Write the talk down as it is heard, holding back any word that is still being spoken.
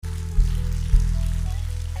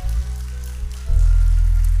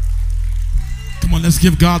on, let's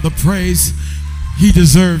give God the praise. He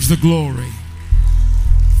deserves the glory.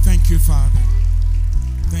 Thank you, Father.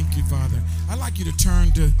 Thank you, Father. I'd like you to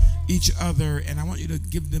turn to each other, and I want you to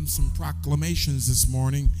give them some proclamations this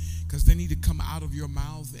morning, because they need to come out of your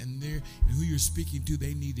mouth, and who you're speaking to,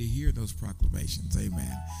 they need to hear those proclamations.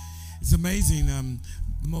 Amen. It's amazing. The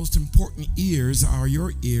most important ears are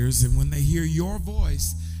your ears, and when they hear your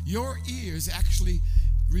voice, your ears actually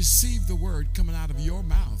receive the word coming out of your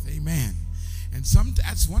mouth. Amen. And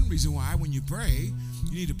that's one reason why when you pray,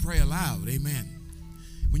 you need to pray aloud. Amen.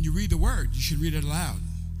 When you read the word, you should read it aloud.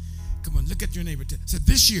 Come on, look at your neighbor. So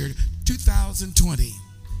this year, 2020,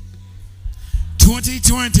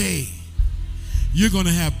 you're going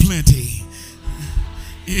to have plenty.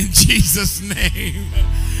 In Jesus' name.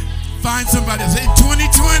 Find somebody and say,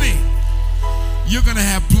 2020, you're going to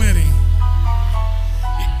have plenty.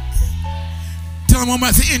 Tell them one more.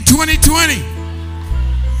 Say, in 2020,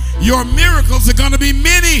 your miracles are going to be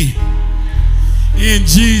many. In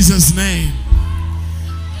Jesus' name.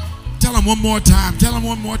 Tell them one more time. Tell them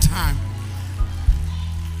one more time.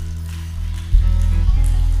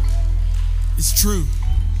 It's true.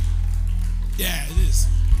 Yeah, it is.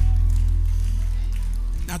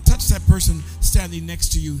 Now touch that person standing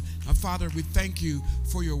next to you. Now, Father, we thank you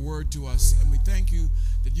for your word to us. And we thank you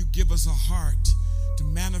that you give us a heart to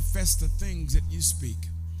manifest the things that you speak.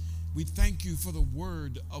 We thank you for the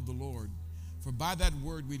word of the Lord. For by that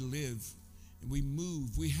word we live and we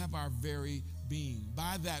move. We have our very being.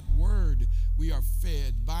 By that word we are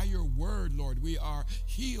fed. By your word, Lord, we are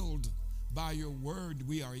healed. By your word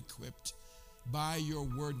we are equipped. By your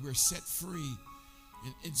word we're set free.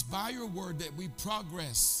 And it's by your word that we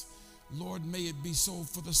progress. Lord, may it be so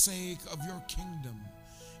for the sake of your kingdom.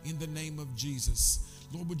 In the name of Jesus.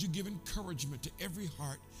 Lord, would you give encouragement to every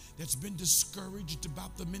heart that's been discouraged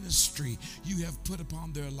about the ministry you have put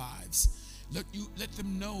upon their lives. Let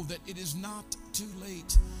them know that it is not too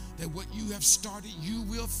late, that what you have started, you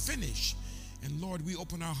will finish. And Lord, we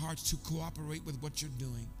open our hearts to cooperate with what you're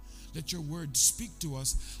doing. Let your word speak to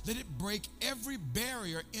us. Let it break every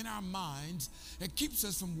barrier in our minds that keeps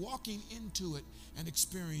us from walking into it and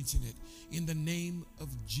experiencing it. In the name of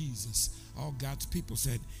Jesus. All God's people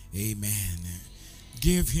said, amen.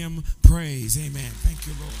 Give him praise. Amen. Thank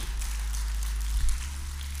you, Lord.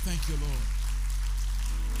 Thank you, Lord.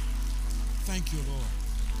 Thank you, Lord.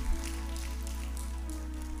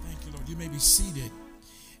 Thank you, Lord. You may be seated.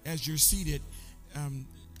 As you're seated,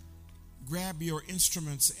 grab your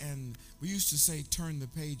instruments, and we used to say, turn the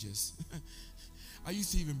pages. I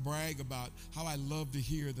used to even brag about how I love to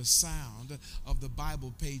hear the sound of the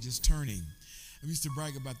Bible pages turning. I used to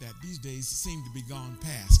brag about that. These days seem to be gone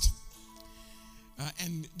past.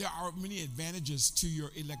 And there are many advantages to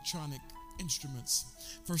your electronic instruments.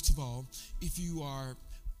 First of all, if you are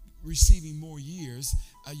receiving more years,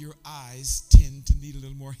 your eyes tend to need a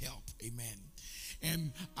little more help. Amen.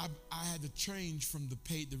 And I had to change from the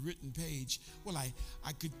written page. Well, I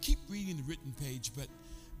could keep reading the written page,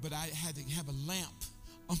 but I had to have a lamp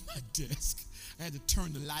on my desk. I had to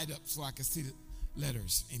turn the light up so I could see the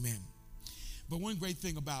letters. Amen. But one great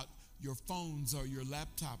thing about your phones or your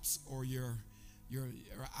laptops or your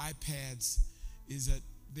iPads is that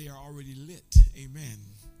they are already lit. Amen.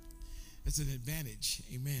 It's an advantage.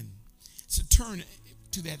 Amen. So turn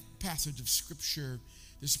to that passage of scripture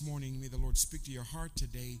this morning. May the Lord speak to your heart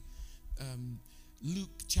today.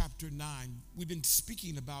 Luke chapter 9. We've been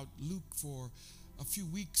speaking about Luke for a few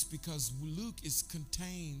weeks because Luke is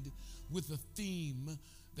contained with a theme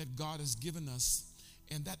that God has given us.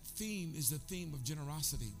 And that theme is the theme of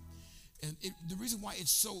generosity. And the reason why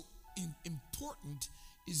it's so important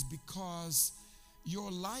is because your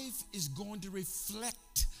life is going to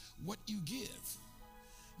reflect what you give.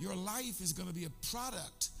 Your life is going to be a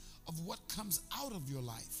product of what comes out of your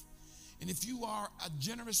life. And if you are a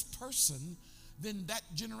generous person, then that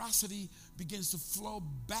generosity begins to flow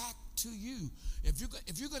back to you. If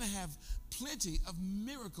you're going to have plenty of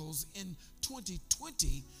miracles in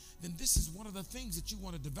 2020, then this is one of the things that you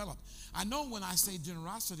want to develop. I know when I say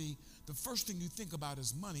generosity, the first thing you think about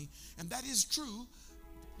is money, and that is true.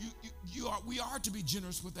 We are to be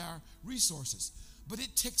generous with our resources, but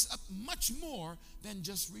it takes up much more than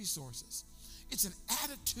just resources. It's an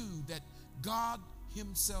attitude that God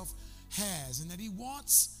himself has and that he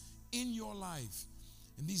wants in your life.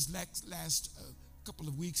 In these last couple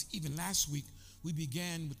of weeks, even last week, we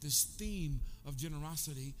began with this theme of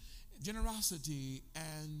generosity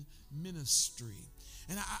and ministry.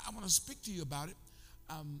 And I want to speak to you about it.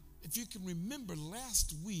 If you can remember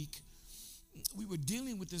last week, we were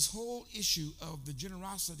dealing with this whole issue of the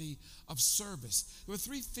generosity of service. There were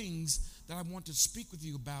three things that I want to speak with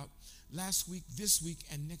you about last week, this week,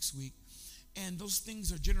 and next week. And those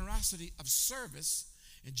things are generosity of service,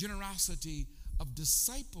 and generosity of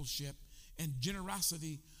discipleship, and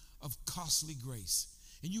generosity of costly grace.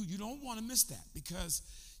 And you don't want to miss that, because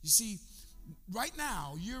you see, right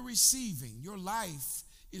now you're receiving, your life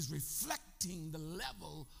is reflecting the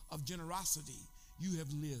level of generosity you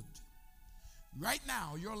have lived. Right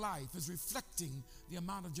now, your life is reflecting the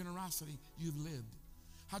amount of generosity you've lived.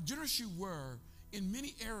 How generous you were in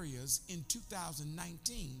many areas in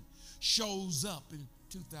 2019 shows up in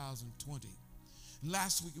 2020.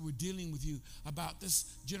 Last week, we were dealing with you about this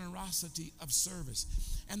generosity of service.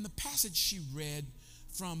 And the passage she read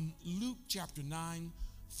from Luke chapter 9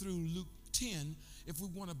 through Luke 10, if we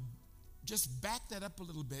want to just back that up a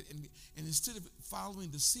little bit, and instead of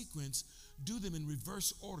following the sequence, do them in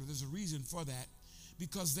reverse order. There's a reason for that,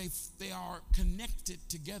 because they are connected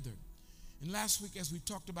together. And last week, as we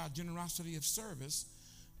talked about generosity of service,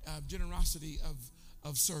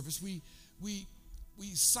 we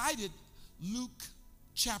cited Luke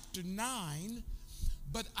chapter 9,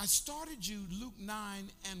 but I started you Luke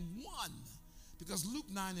 9 and 1, because Luke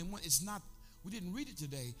 9 and 1, we didn't read it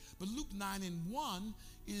today, but Luke 9 and 1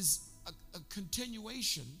 is a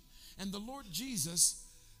continuation, and the Lord Jesus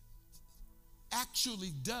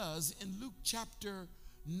actually does in Luke chapter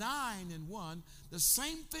 9 and 1 the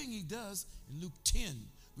same thing he does in Luke 10,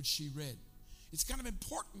 which she read. It's kind of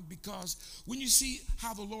important, because when you see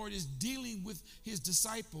how the Lord is dealing with his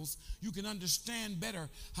disciples, you can understand better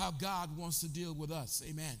how God wants to deal with us.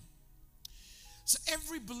 Amen. So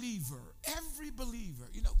every believer,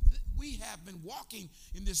 we have been walking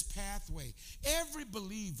in this pathway. Every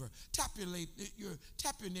believer, tap your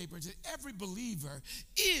neighbor and say, every believer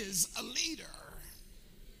is a leader.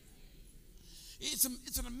 It's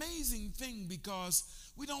an amazing thing, because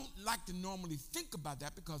we don't like to normally think about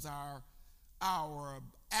that, because our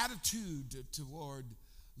attitude toward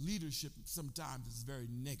leadership sometimes is very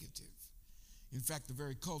negative. In fact, the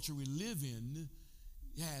very culture we live in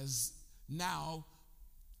has now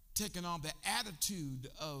taken on the attitude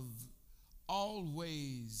of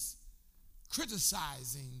always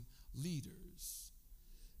criticizing leaders.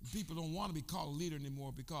 People don't want to be called a leader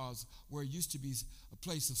anymore, because where it used to be a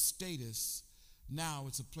place of status, now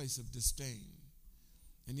it's a place of disdain.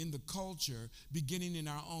 And in the culture, beginning in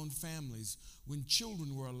our own families, when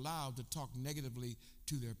children were allowed to talk negatively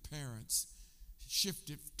to their parents,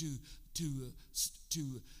 shifted to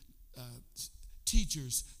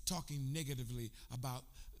teachers talking negatively about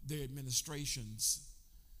their administrations,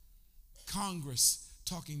 Congress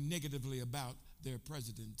talking negatively about their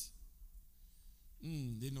president.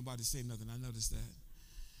 Didn't nobody say nothing. I noticed that.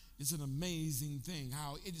 It's an amazing thing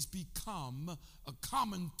how it has become a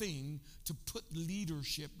common thing to put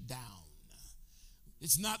leadership down.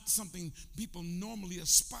 It's not something people normally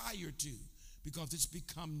aspire to, because it's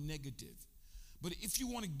become negative. But if you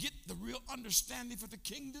want to get the real understanding for the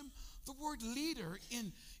kingdom, the word leader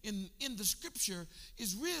in the scripture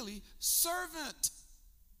is really servant.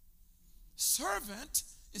 Servant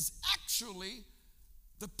is actually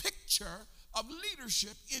the picture of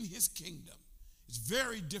leadership in his kingdom. It's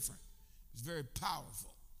very different. It's very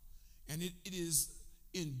powerful. And it is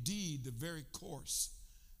indeed the very course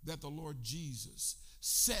that the Lord Jesus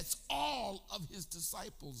sets all of his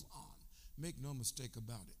disciples on. Make no mistake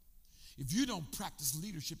about it. If you don't practice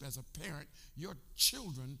leadership as a parent, your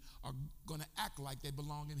children are going to act like they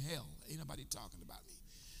belong in hell. Ain't nobody talking about me.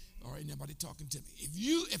 Or ain't nobody talking to me.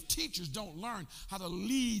 If teachers don't learn how to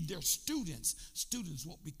lead their students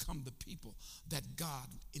won't become the people that God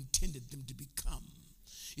intended them to become.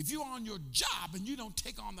 If you're on your job and you don't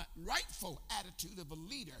take on the rightful attitude of a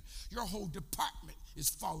leader, your whole department is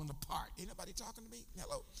falling apart. Ain't nobody talking to me?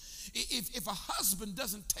 Hello? If a husband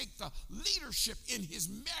doesn't take the leadership in his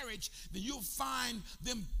marriage, then you'll find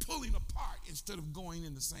them pulling apart instead of going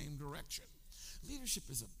in the same direction. Leadership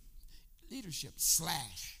 /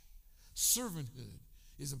 servanthood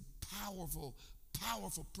is a powerful,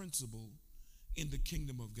 powerful principle in the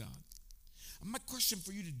kingdom of God. My question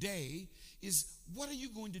for you today is, what are you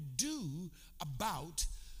going to do about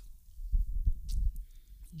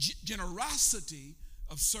generosity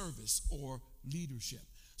of service or leadership?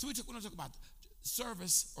 So we're going to talk about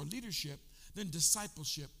service or leadership, then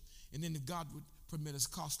discipleship, and then if God would permit us,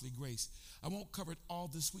 costly grace. I won't cover it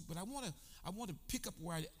all this week, but I want to pick up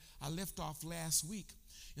where I left off last week.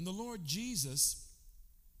 In the Lord Jesus,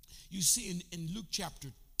 you see in Luke chapter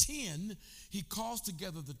 10, he calls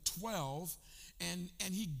together the 12 and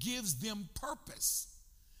he gives them purpose.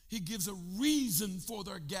 He gives a reason for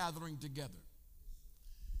their gathering together.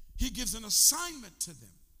 He gives an assignment to them.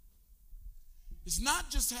 It's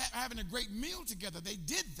not just having a great meal together. They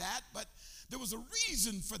did that, but there was a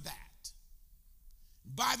reason for that.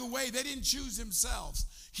 By the way, they didn't choose themselves.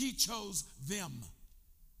 He chose them.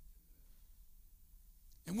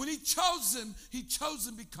 And when he chose them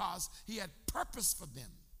because he had purpose for them.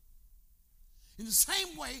 In the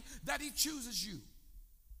same way that he chooses you.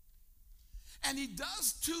 And he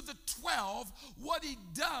does to the 12 what he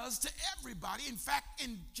does to everybody. In fact,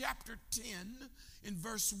 in chapter 10, in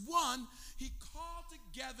verse 1, he called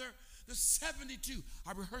together the 72.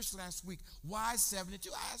 I rehearsed last week. Why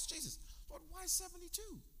 72? I asked Jesus, Lord, why 72?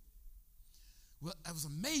 Well, it was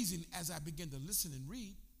amazing as I began to listen and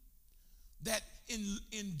read that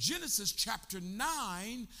in Genesis chapter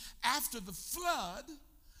 9, after the flood,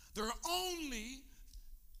 there are only,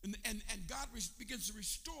 and God begins to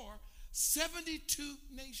restore 72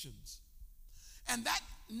 nations. And that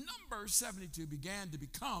number 72 began to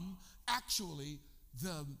become actually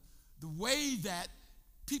the way that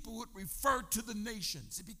people would refer to the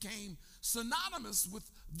nations. It became synonymous with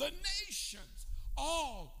the nations,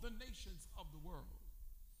 all the nations of the world.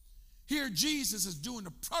 Here Jesus is doing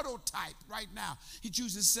a prototype right now. He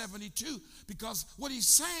chooses 72 because what he's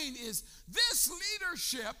saying is this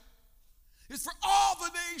leadership is for all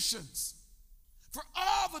the nations, for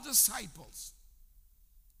all the disciples.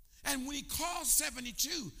 And when he calls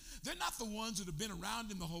 72, they're not the ones that have been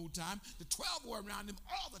around him the whole time. The 12 were around him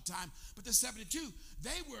all the time, but the 72,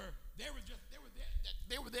 they were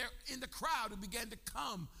there in the crowd who began to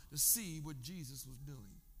come to see what Jesus was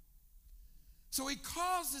doing. So he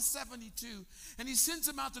calls the 72 and he sends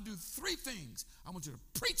them out to do three things. I want you to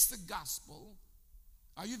preach the gospel.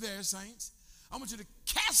 Are you there, saints? I want you to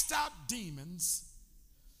cast out demons.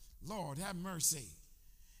 Lord, have mercy.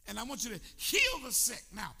 And I want you to heal the sick.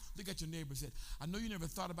 Now, look at your neighbor and say, I know you never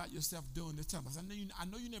thought about yourself doing this. Tell us, I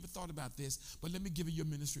know you never thought about this, but let me give you your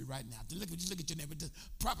ministry right now. Just look at your neighbor. Just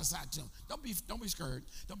prophesy to him. Don't be scared.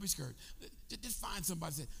 Don't be scared. Just find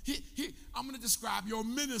somebody and say, here, I'm going to describe your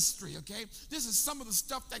ministry, okay? This is some of the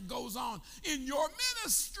stuff that goes on in your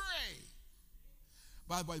ministry.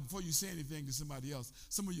 By the way, before you say anything to somebody else,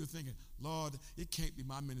 some of you are thinking, Lord, it can't be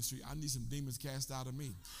my ministry. I need some demons cast out of me.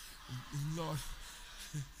 Lord,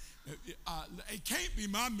 it can't be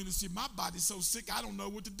my ministry. My body's so sick, I don't know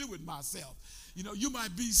what to do with myself. You know, you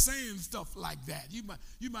might be saying stuff like that. You might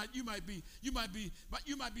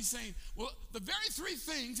be saying, well, the very three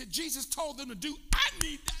things that Jesus told them to do, I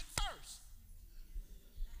need that first.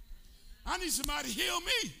 I need somebody to heal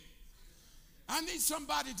me. I need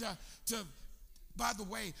somebody to by the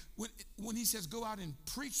way, when he says go out and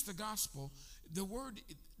preach the gospel, the word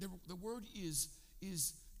is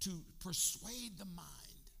to persuade the mind.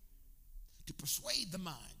 To persuade the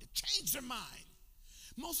mind, to change their mind.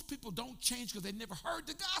 Most people don't change because they never heard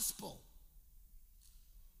the gospel.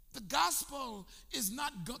 The gospel is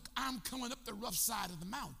not, I'm coming up the rough side of the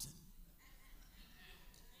mountain.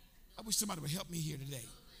 I wish somebody would help me here today.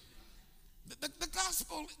 The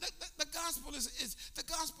gospel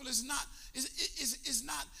is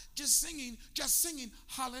not just singing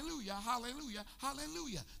hallelujah, hallelujah,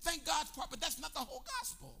 hallelujah. Thank God's part, but that's not the whole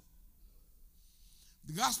gospel.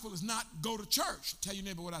 The gospel is not go to church. Tell your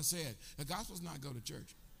neighbor what I said. The gospel is not go to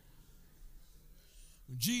church.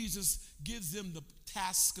 When Jesus gives them the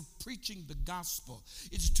task of preaching the gospel,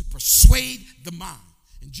 it's to persuade the mind.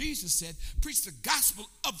 And Jesus said, preach the gospel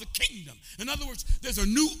of the kingdom. In other words, there's a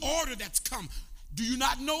new order that's come. Do you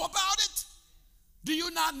not know about it? Do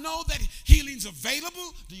you not know that healing's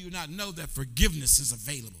available? Do you not know that forgiveness is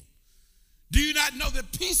available? Do you not know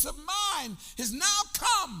that peace of mind has now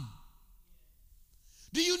come?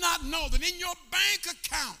 Do you not know that in your bank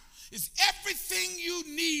account is everything you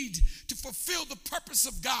need to fulfill the purpose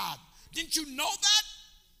of God? Didn't you know that?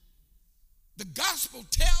 The gospel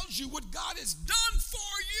tells you what God has done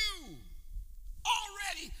for you.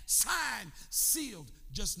 Already signed, sealed,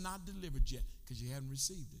 just not delivered yet because you haven't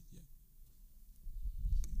received it yet.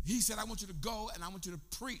 He said, I want you to go and I want you to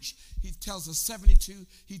preach. He tells the 72,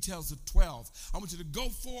 he tells the 12. I want you to go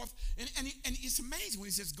forth. And it's amazing when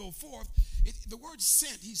he says go forth. The word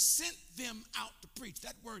sent, he sent them out to preach.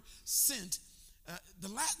 That word sent, the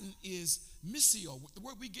Latin is missio, the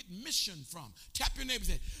word we get mission from. Tap your neighbor and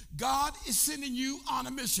say, God is sending you on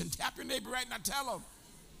a mission. Tap your neighbor right now, tell him.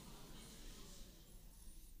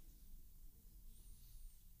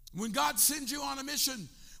 When God sends you on a mission,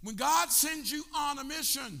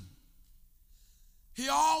 he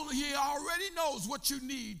already knows what you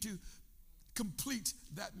need to complete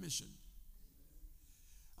that mission.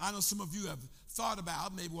 I know some of you have thought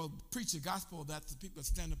about, maybe we'll preach the gospel, that the people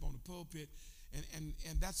stand up on the pulpit, and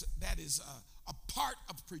that is a part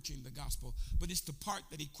of preaching the gospel, but it's the part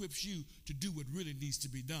that equips you to do what really needs to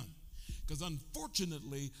be done. Because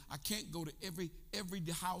unfortunately, I can't go to every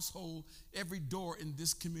household, every door in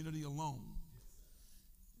this community alone.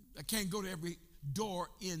 I can't go to every door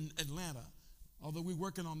in Atlanta, although we're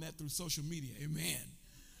working on that through social media. Amen.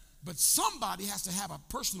 But somebody has to have a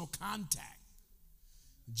personal contact.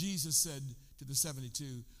 Jesus said to the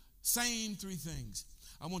 72, same three things.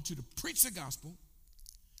 I want you to preach the gospel.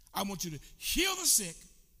 I want you to heal the sick.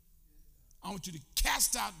 I want you to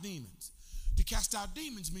cast out demons. To cast out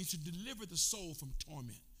demons means to deliver the soul from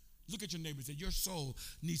torment. Look at your neighbor and say, your soul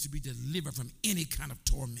needs to be delivered from any kind of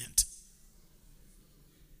torment.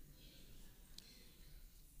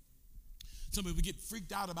 Some people get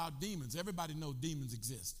freaked out about demons. Everybody knows demons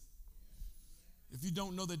exist. If you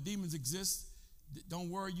don't know that demons exist, don't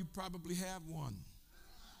worry, you probably have one.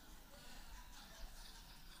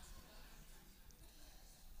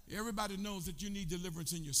 Everybody knows that you need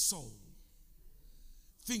deliverance in your soul.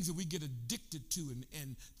 Things that we get addicted to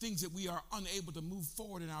and things that we are unable to move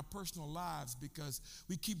forward in our personal lives because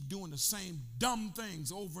we keep doing the same dumb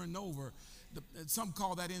things over and over. Some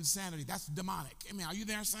call that insanity. That's demonic. I mean, are you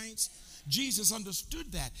there, saints? Jesus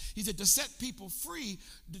understood that. He said to set people free,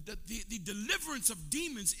 the deliverance of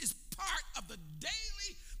demons is part of the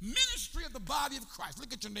daily ministry of the body of Christ.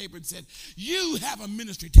 Look at your neighbor and said, you have a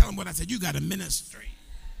ministry. Tell him what I said. You got a ministry.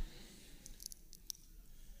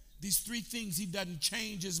 These three things, he doesn't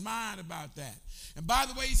change his mind about that. And by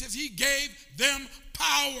the way, he says he gave them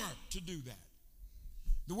power to do that.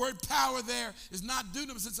 The word power there is not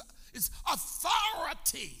dunamis, it's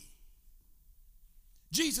authority.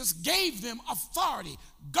 Jesus gave them authority.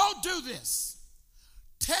 Go do this.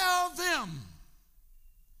 Tell them.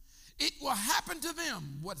 It will happen to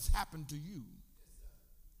them what's happened to you.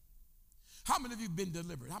 How many of you have been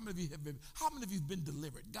delivered? How many of you have been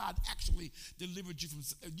delivered? God actually delivered you from,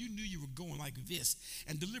 you knew you were going like this,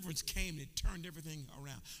 and deliverance came and it turned everything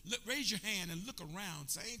around. Look, raise your hand and look around,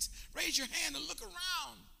 saints. Raise your hand and look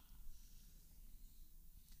around.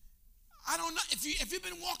 I don't know, if you've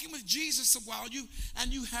been walking with Jesus a while,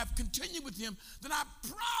 and you have continued with him, then I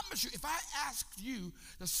promise you, if I asked you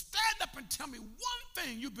to stand up and tell me one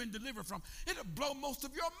thing you've been delivered from, it'll blow most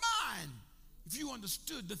of your mind. If you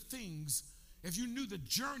understood the things, if you knew the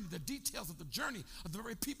journey, the details of the journey of the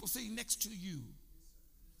very people sitting next to you.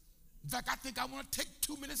 In fact, I think I want to take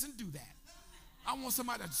 2 minutes and do that. I want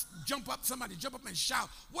somebody to jump up and shout,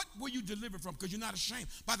 what were you delivered from? Because you're not ashamed.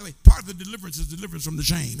 By the way, part of the deliverance is deliverance from the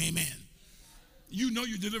shame. Amen. You know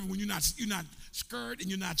you're delivered when you're not scared and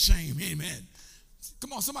you're not shamed. Amen.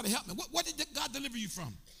 Come on, somebody help me. What did God deliver you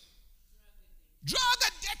from? Drug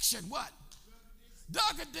addiction. What?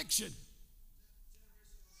 Drug addiction.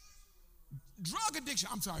 Drug addiction.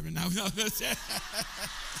 I'm sorry. No.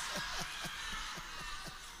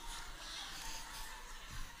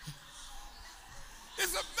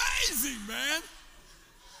 It's amazing, man.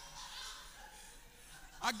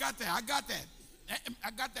 I got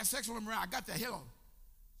that sexual immorality. I got that. Hello.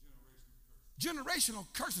 Generational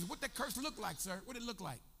curses. What that curse look like, sir? What did it look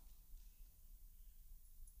like?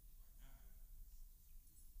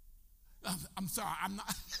 I'm sorry. I'm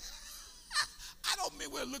not. I don't mean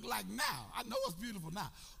what it looked like now. I know it's beautiful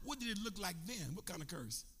now. What did it look like then? What kind of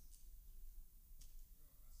curse?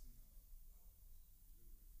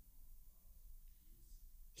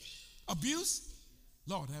 Abuse?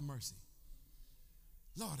 Lord have mercy.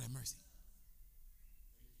 Lord have mercy.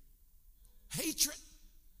 Hatred?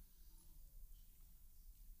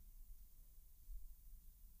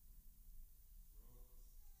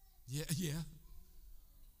 Yeah.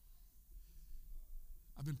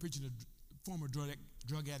 I've been preaching to former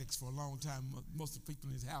drug addicts for a long time. Most of the people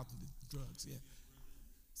in his house are drugs, yeah.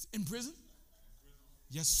 In prison?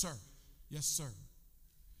 Yes, sir. Yes, sir.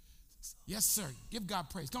 Yes, sir. Give God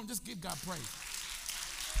praise. Come on, just give God praise.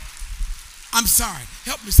 I'm sorry.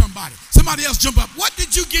 Help me, somebody. Somebody else jump up. What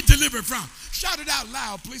did you get delivered from? Shout it out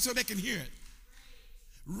loud, please, so they can hear it.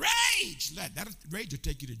 Rage. Rage will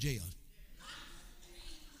take you to jail.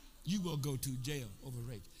 You will go to jail over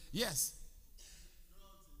rage. Yes.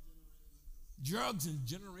 Drugs and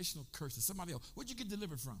generational curses. Somebody else. What did you get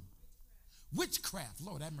delivered from? Witchcraft.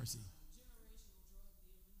 Lord have mercy.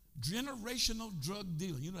 Generational drug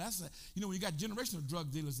dealing. You know, when you got generational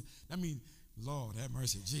drug dealers, I mean, Lord have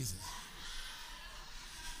mercy, Jesus.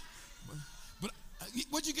 But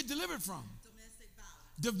what did you get delivered from?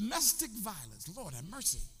 Domestic violence. Lord have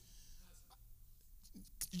mercy.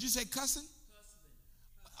 Did you say cussing?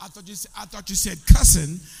 I thought you said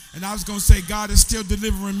cussing, and I was going to say God is still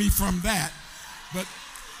delivering me from that. But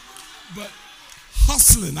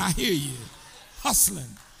hustling, I hear you.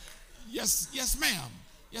 Hustling. Yes, ma'am.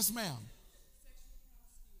 Yes, ma'am.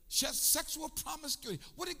 Sexual promiscuity.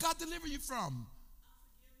 What did God deliver you from?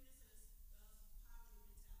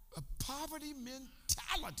 A poverty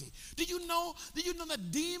mentality. Do you know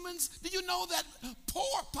that demons? Do you know that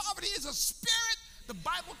poverty is a spirit? The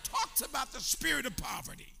Bible talks about the spirit of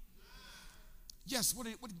poverty. Yes, what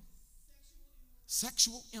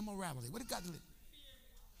sexual immorality. What did God deliver?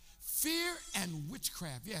 Fear and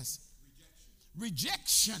witchcraft. Yes.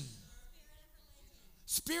 Rejection.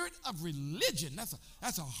 Spirit of religion.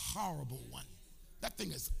 That's a horrible one. That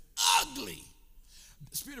thing is ugly.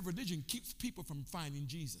 The spirit of religion keeps people from finding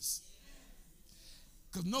Jesus.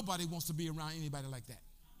 Because nobody wants to be around anybody like that.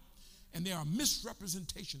 And they are a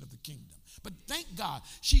misrepresentation of the kingdom. But thank God,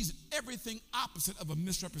 she's everything opposite of a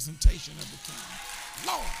misrepresentation of the kingdom.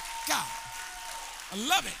 Lord God, I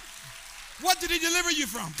love it. What did he deliver you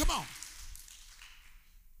from? Come on.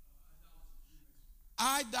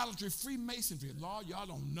 Idolatry, Freemasonry. Lord, y'all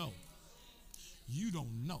don't know. You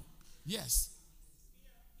don't know. Yes.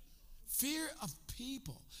 Fear of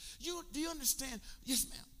people. Do you understand? Yes,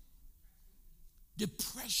 ma'am.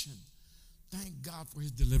 Depression. Thank God for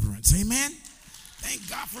his deliverance. Amen? Thank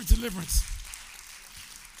God for his deliverance.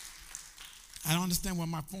 I don't understand why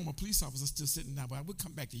my former police officer is still sitting down, but I will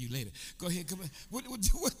come back to you later. Go ahead. Come on.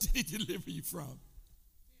 What did he deliver you from?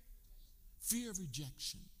 Fear of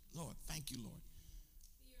rejection. Lord, thank you, Lord.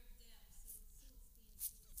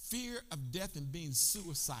 Fear of death and being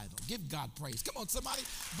suicidal. Give God praise. Come on, somebody.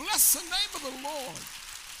 Bless the name of the Lord.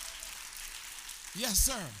 Yes,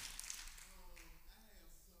 sir.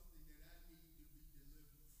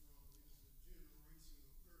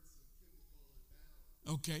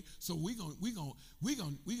 Okay, so we're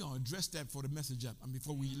gonna address that for the message up.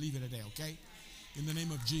 Before we leave it today, okay? In the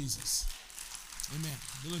name of Jesus, amen.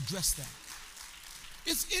 We'll address that.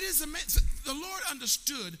 It is amazing. The Lord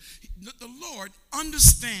understood. The Lord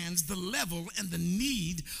understands the level and the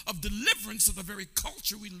need of deliverance of the very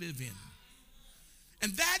culture we live in.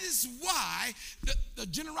 And that is why the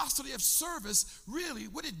generosity of service, really,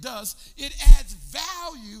 what it does, it adds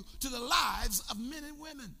value to the lives of men and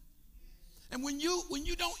women. And when you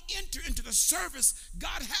don't enter into the service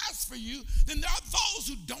God has for you, then there are those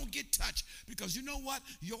who don't get touched. Because you know what?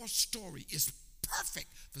 Your story is perfect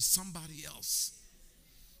for somebody else.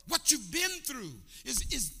 What you've been through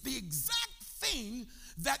is the exact thing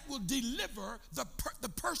that will deliver the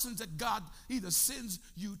persons that God either sends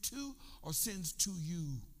you to or sends to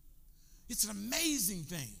you. It's an amazing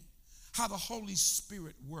thing how the Holy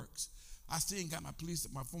Spirit works. I still ain't got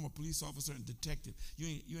my former police officer and detective.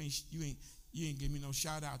 You ain't give me no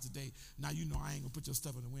shout out today. Now you know I ain't gonna put your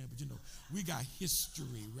stuff in the wind, but you know we got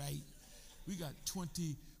history, right? We got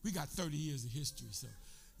 30 years of history, so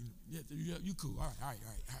you cool. All right.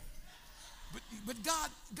 But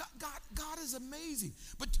God is amazing.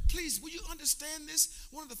 But please, will you understand this?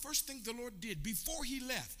 One of the first things the Lord did before he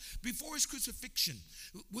left, before his crucifixion,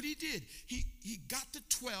 what he did, he got the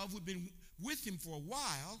 12 who'd been with him for a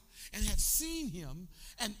while and had seen him,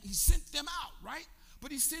 and he sent them out, right?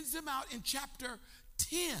 But he sends them out in chapter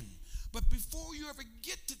 10. But before you ever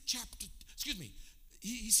get to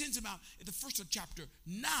he sends them out in the first of chapter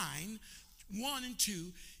 9, 1 and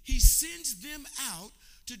 2. He sends them out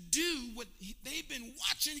to do what they've been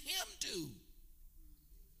watching him do.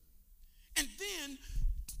 And then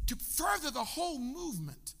to further the whole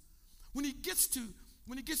movement, when he gets to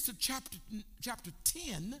chapter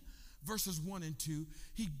 10, verses 1 and 2,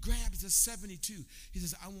 he grabs the 72. He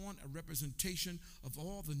says, I want a representation of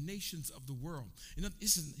all the nations of the world. And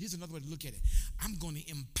here's another way to look at it. I'm going to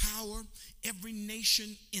empower every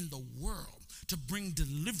nation in the world to bring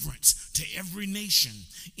deliverance to every nation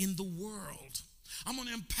in the world. I'm going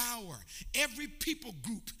to empower every people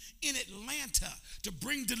group in Atlanta to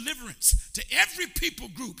bring deliverance to every people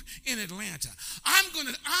group in Atlanta. I'm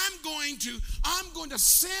going to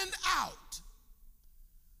send out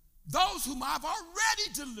those whom I've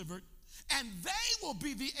already delivered, and they will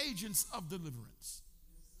be the agents of deliverance.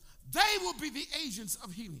 They will be the agents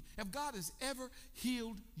of healing. If God has ever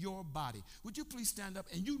healed your body, would you please stand up?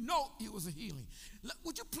 And you know it was a healing.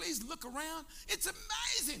 Would you please look around? It's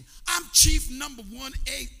amazing. I'm chief number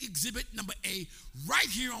 1A, exhibit number A, right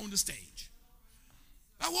here on the stage.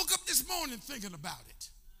 I woke up this morning thinking about it.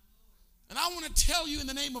 And I want to tell you in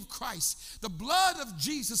the name of Christ, the blood of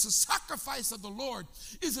Jesus, the sacrifice of the Lord,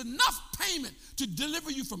 is enough payment to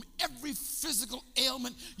deliver you from every physical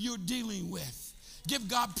ailment you're dealing with. Give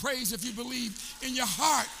God praise if you believe in your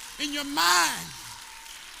heart, in your mind.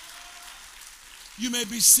 You may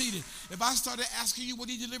be seated. If I started asking you what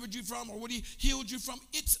he delivered you from or what he healed you from,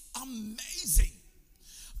 it's amazing.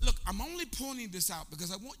 Look, I'm only pointing this out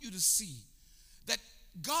because I want you to see that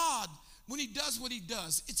God, when he does what he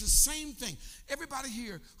does, it's the same thing. Everybody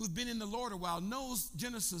here who's been in the Lord a while knows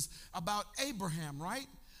Genesis about Abraham, right?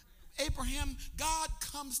 Abraham, God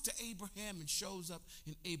comes to Abraham and shows up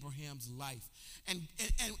in Abraham's life. And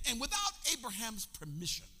without Abraham's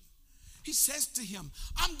permission, he says to him,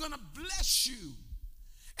 I'm going to bless you,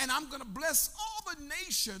 and I'm going to bless all the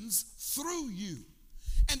nations through you.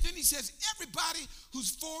 And then he says, everybody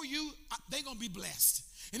who's for you, they're going to be blessed.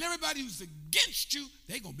 And everybody who's against you,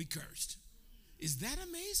 they're going to be cursed. Is that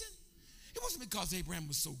amazing? It wasn't because Abraham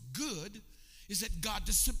was so good. It's that God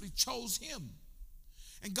just simply chose him.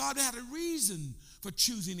 And God had a reason for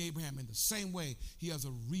choosing Abraham. In the same way, he has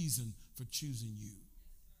a reason for choosing you.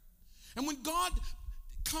 And when God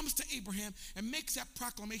comes to Abraham and makes that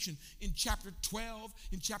proclamation in chapter 12,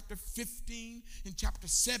 in chapter 15, in chapter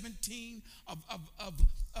 17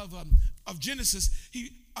 of Genesis,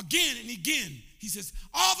 he again and again, he says,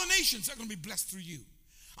 all the nations are going to be blessed through you.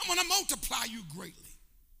 I'm going to multiply you greatly.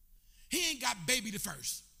 He ain't got baby the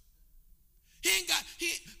first.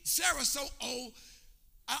 Sarah's so old,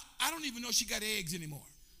 I don't even know she got eggs anymore.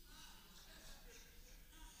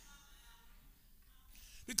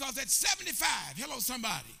 Because at 75, hello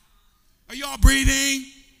somebody, are y'all breathing?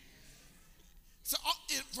 So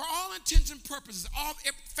for all intents and purposes, all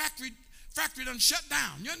factory done shut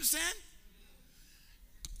down. You understand?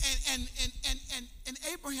 And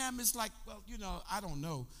Abraham is like, well, I don't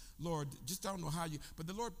know, Lord, just don't know how you, but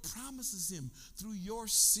the Lord promises him, through your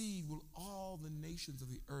seed will all the nations of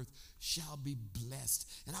the earth shall be blessed,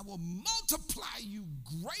 and I will multiply you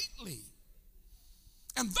greatly.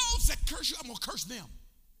 And those that curse you, I'm going to curse them.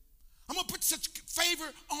 I'm going to put such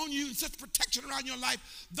favor on you and such protection around your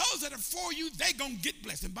life. Those that are for you, they're going to get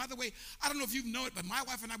blessed. And by the way, I don't know if you know it, but my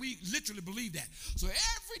wife and I, we literally believe that. So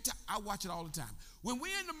every time, I watch it all the time. When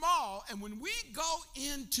we're in the mall and when we go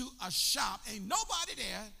into a shop, ain't nobody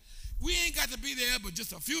there. We ain't got to be there but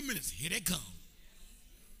just a few minutes. Here they come.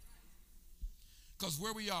 Because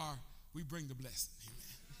where we are, we bring the blessing.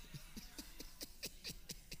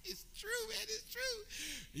 It's true, man. It's true.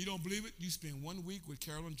 You don't believe it? You spend 1 week with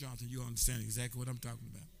Carolyn Johnson. You'll understand exactly what I'm talking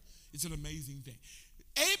about. It's an amazing thing.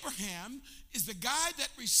 Abraham is the guy that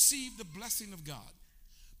received the blessing of God.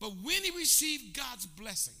 But when he received God's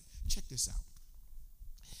blessing, check this out.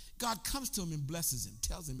 God comes to him and blesses him,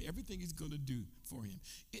 tells him everything he's going to do for him.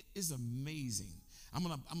 It is amazing. I'm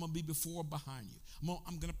gonna be before or behind you.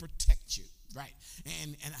 I'm gonna protect you, right?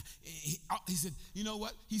 And he said, you know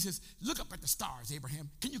what? He says, look up at the stars, Abraham.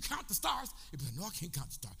 Can you count the stars? Abraham said, no, I can't count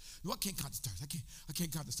the stars. No, I can't count the stars. I can't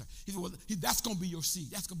count the stars. He said, well, that's gonna be your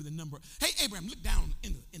seed. That's gonna be the number. Hey, Abraham, look down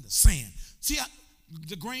in the sand. See how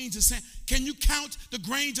the grains of sand? Can you count the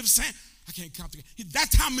grains of sand? I can't count the.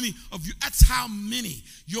 That's how many of you. That's how many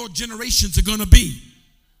your generations are gonna be.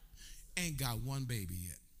 Ain't got one baby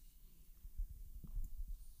yet.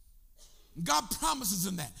 God promises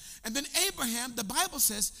him that. And then Abraham, the Bible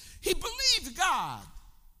says, he believed God.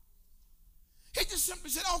 He just simply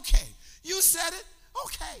said, okay, you said it,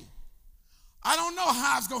 okay. I don't know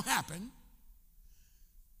how it's going to happen.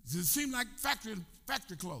 It seemed like factory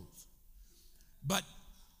closed. But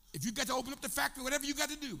if you got to open up the factory, whatever you got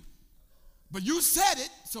to do. But you said it,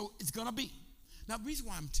 so it's going to be. Now, the reason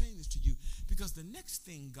why I'm telling this to you, because the next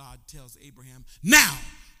thing God tells Abraham, now,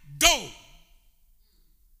 go.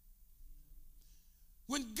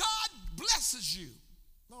 When God blesses you,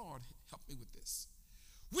 Lord, help me with this.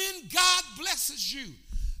 When God blesses you,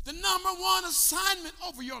 the number one assignment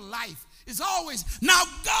over your life is always, now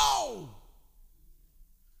go.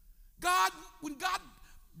 When God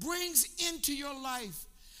brings into your life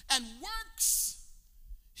and works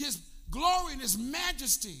his glory and his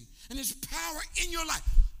majesty and his power in your life,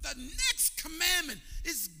 the next commandment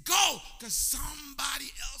is go, because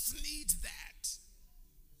somebody else needs that.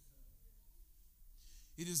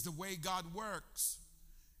 It is the way God works.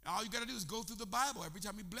 All you got to do is go through the Bible. Every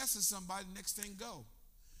time he blesses somebody, the next thing go.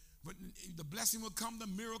 But the blessing will come, the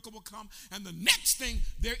miracle will come, and the next thing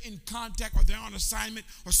they're in contact or they're on assignment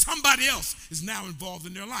or somebody else is now involved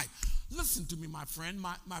in their life. Listen to me, my friend,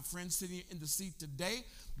 my friend sitting in the seat today.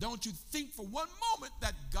 Don't you think for one moment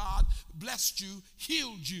that God blessed you,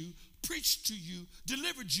 healed you, preached to you,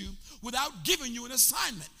 delivered you without giving you an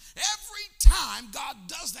assignment. Every time God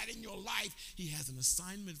does that in your life, he has an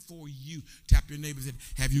assignment for you. Tap your neighbor and say,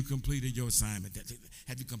 have you completed your assignment?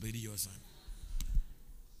 Have you completed your assignment?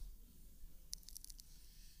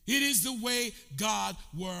 It is the way God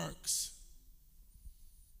works.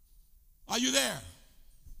 Are you there?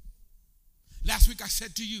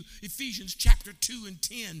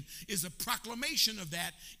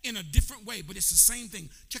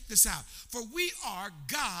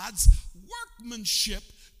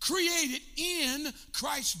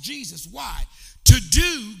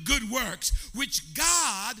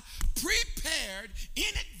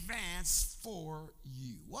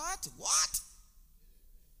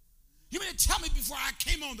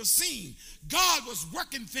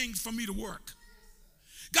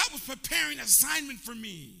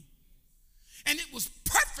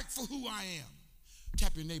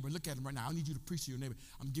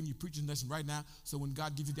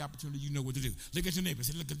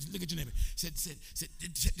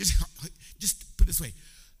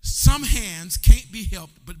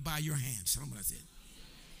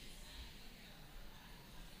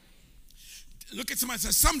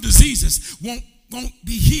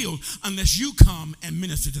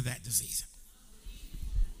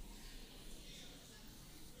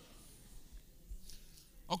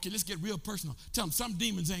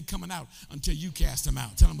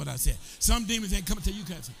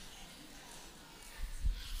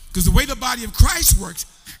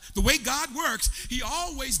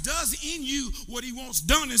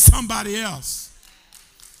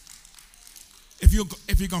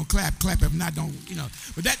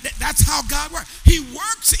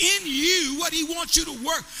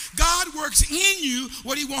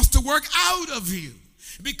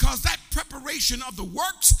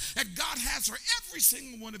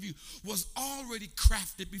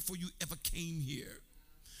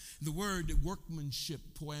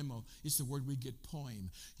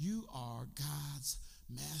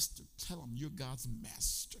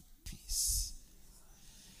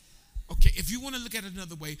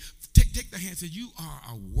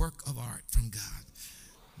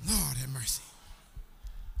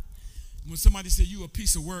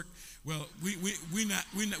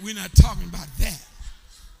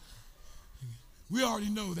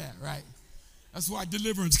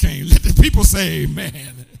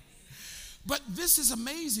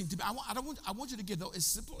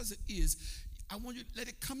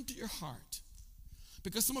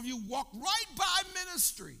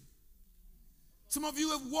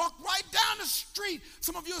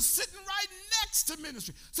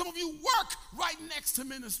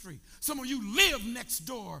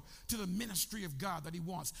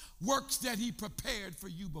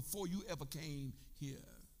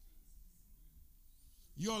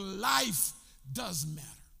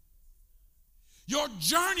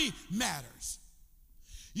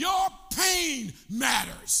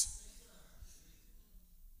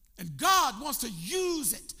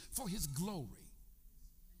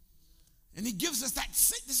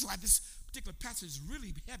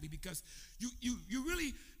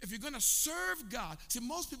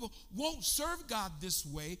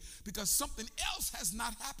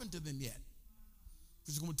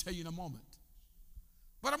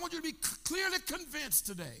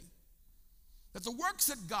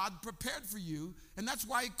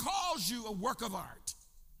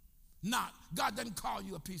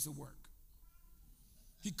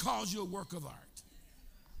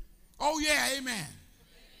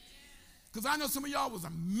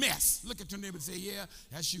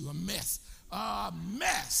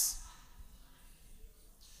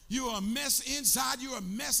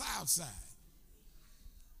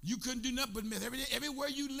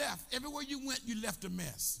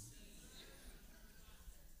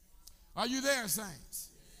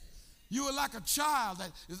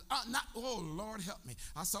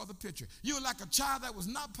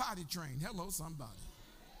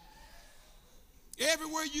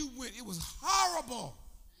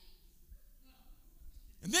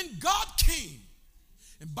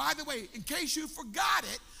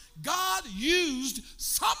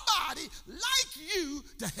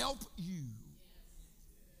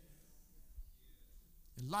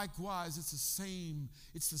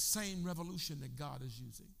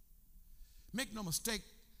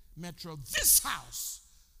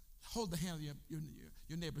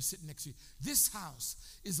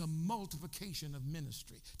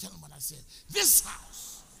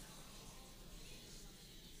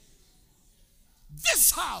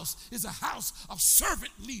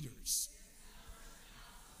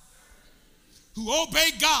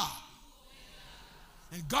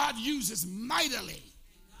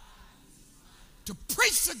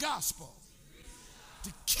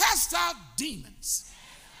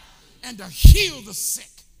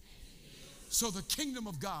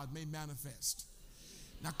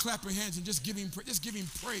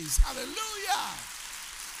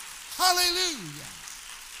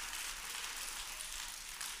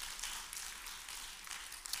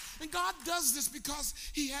 And God does this because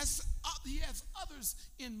he has others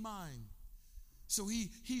in mind. So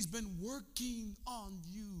he's been working on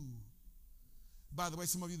you. By the way,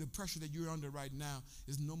 some of you, the pressure that you're under right now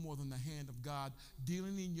is no more than the hand of God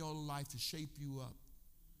dealing in your life to shape you up.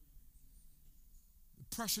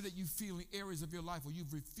 The pressure that you feel in areas of your life where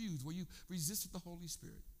you've refused, where you've resisted the Holy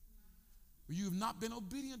Spirit, where you have not been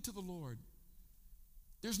obedient to the Lord.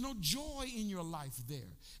 There's no joy in your life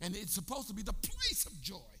there. And it's supposed to be the place of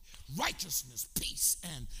joy, righteousness, peace,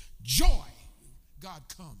 and joy. God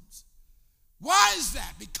comes. Why is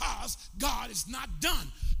that? Because God is not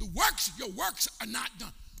done. Your works are not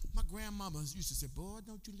done. My grandmama used to say, boy,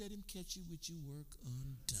 don't you let him catch you with your work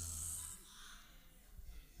undone.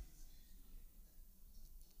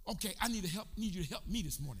 Okay, I need you to help me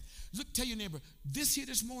this morning. Look, tell your neighbor,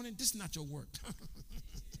 this morning, this is not your work.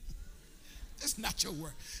 This is not your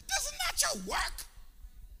work. This is not your work.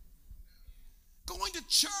 Going to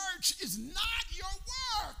church is not your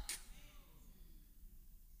work.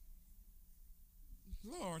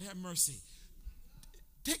 Lord, have mercy.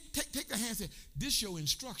 Take the hand and say, this is your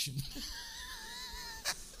instruction.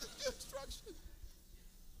 Your instruction.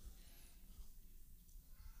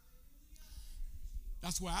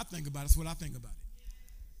 That's why I think about it. That's what I think about it.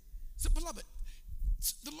 So, beloved,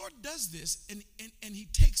 the Lord does this, and he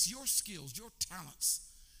takes your skills, your talents,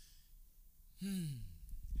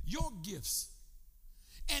 your gifts,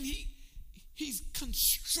 and he's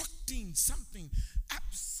constructing something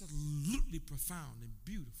absolutely profound and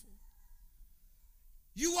beautiful.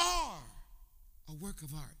 You are a work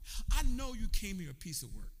of art. I know you came here a piece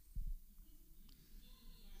of work.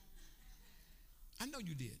 I know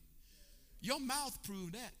you did. Your mouth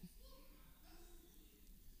proved that.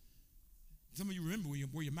 Some of you remember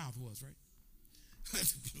where your mouth was, right?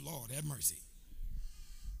 Lord, have mercy.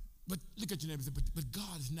 But look at your neighbor and say, but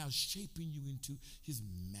God is now shaping you into his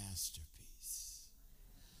masterpiece.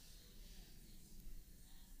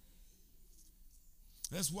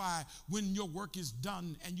 That's why when your work is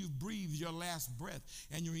done and you've breathed your last breath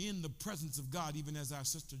and you're in the presence of God, even as our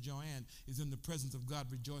sister Joanne is in the presence of God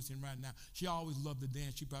rejoicing right now. She always loved to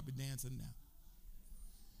dance. She probably dancing now.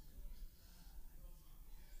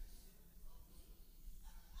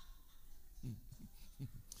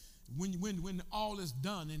 When all is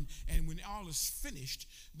done and when all is finished,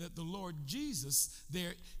 that the Lord Jesus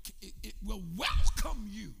there it will welcome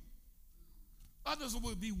you. Others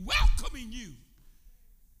will be welcoming you.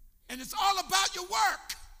 And it's all about your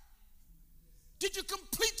work. Did you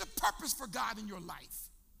complete the purpose for God in your life?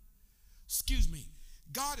 Excuse me.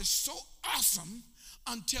 God is so awesome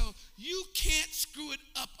until you can't screw it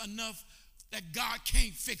up enough that God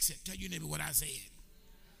can't fix it. Tell your neighbor what I said.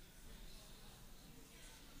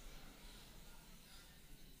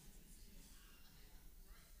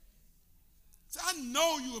 So I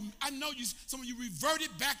know you, some of you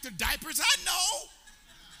reverted back to diapers. I know.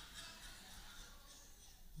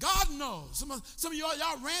 God knows. Some of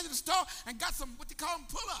y'all ran to the store and got some, what they call them,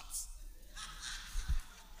 pull-ups.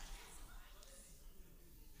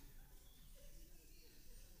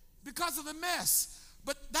 Because of the mess.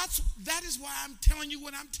 But that is why I'm telling you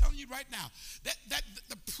what I'm telling you right now. That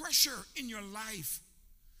the pressure in your life,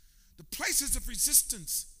 the places of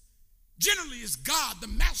resistance, generally is God, the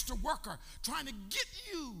master worker, trying to get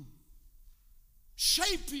you,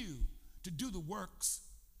 shape you to do the works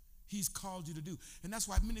he's called you to do. And that's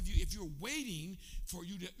why many of you, if you're waiting for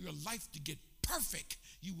your life to get perfect,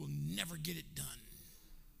 you will never get it done.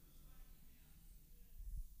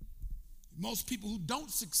 Most people who don't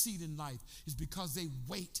succeed in life is because they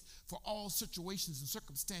wait for all situations and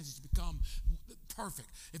circumstances to become perfect.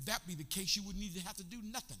 If that be the case, you would need to have to do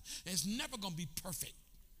nothing. And it's never going to be perfect.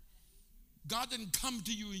 God didn't come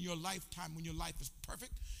to you in your lifetime when your life is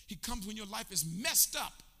perfect. He comes when your life is messed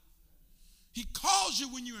up. He calls you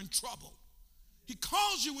when you're in trouble. He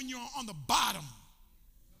calls you when you're on the bottom.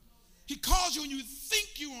 He calls you when you think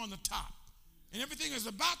you're on the top and everything is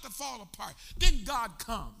about to fall apart. Then God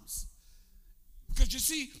comes. Because you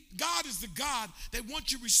see, God is the God that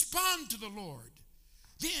wants you to respond to the Lord.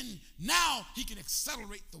 Then now he can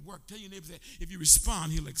accelerate the work. Tell your neighbor that if you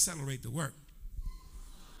respond, he'll accelerate the work.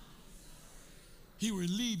 He will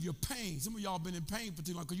relieve your pain. Some of y'all been in pain for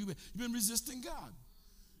too long because you've been resisting God.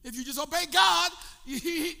 If you just obey God,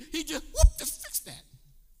 he just fix that.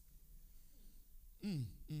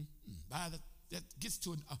 That gets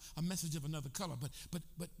to a message of another color.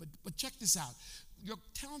 But check this out. Your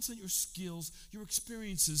talents and your skills, your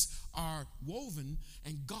experiences are woven,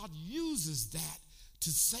 and God uses that to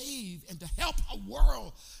save and to help a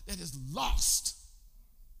world that is lost.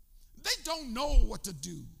 They don't know what to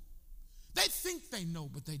do. They think they know,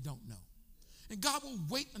 but they don't know. And God will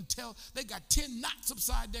wait until they got 10 knots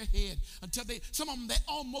upside their head, until some of them, they're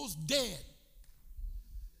almost dead.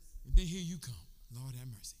 And then here you come. Lord have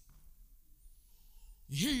mercy.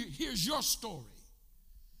 Here's your story.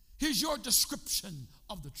 Here's your description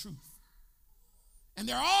of the truth. And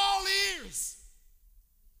they're all ears,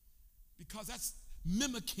 because that's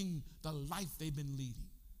mimicking the life they've been leading.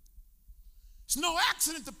 It's no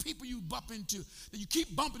accident the people you bump into, that you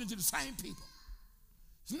keep bumping into the same people.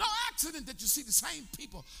 It's no accident that you see the same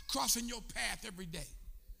people crossing your path every day.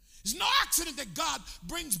 It's no accident that God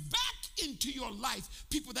brings back into your life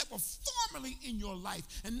people that were formerly in your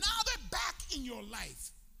life, and now they're back in your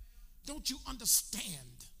life. Don't you understand?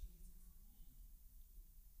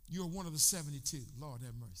 You're one of the 72. Lord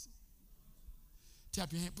have mercy.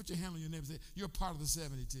 Tap your hand, put your hand on your neighbor and say, you're a part of the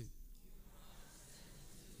 72.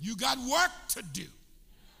 You got work to do.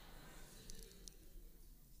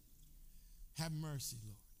 Have mercy,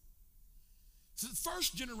 Lord. So the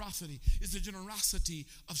first generosity is the generosity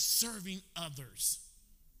of serving others.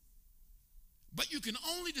 But you can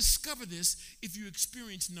only discover this if you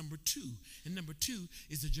experience number two. And number two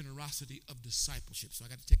is the generosity of discipleship. So I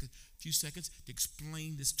got to take a few seconds to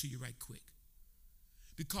explain this to you right quick.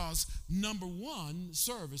 Because number one,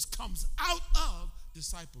 service, comes out of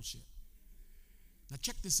discipleship. Now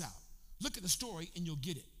check this out. Look at the story and you'll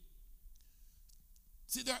get it.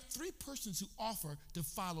 See, there are three persons who offer to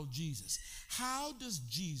follow Jesus. How does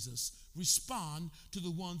Jesus respond to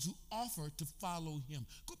the ones who offer to follow him?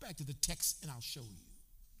 Go back to the text and I'll show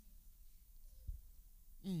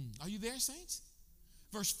you. Are you there, saints?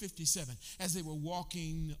 Verse 57, as they were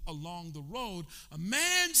walking along the road, a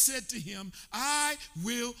man said to him, I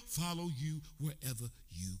will follow you wherever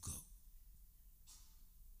you go.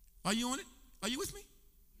 Are you on it? Are you with me?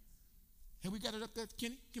 Have we got it up there,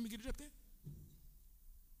 Kenny? Can we get it up there?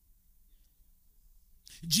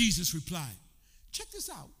 Jesus replied, check this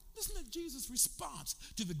out. Listen to Jesus' response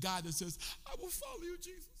to the guy that says, I will follow you,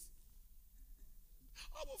 Jesus.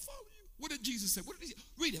 I will follow you. What did Jesus say? What did he say?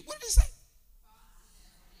 Read it. What did he say?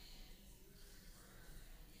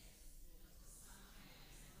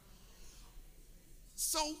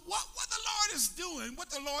 So what the Lord is doing, what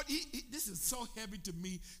the Lord, this is so heavy to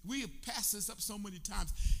me. We have passed this up so many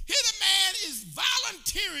times. Here the man is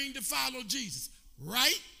volunteering to follow Jesus,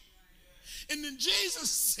 right? And then Jesus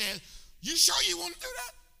said, you sure you want to do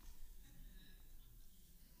that?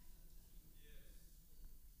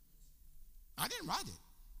 I didn't write it.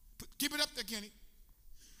 Keep it up there, Kenny.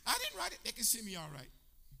 I didn't write it. They can see me all right.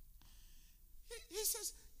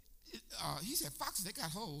 He said, foxes, they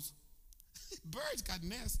got holes. Birds got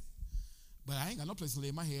nests. But I ain't got no place to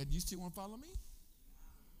lay my head. You still want to follow me?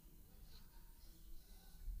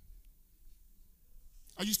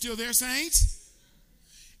 Are you still there, saints?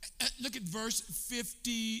 Look at verse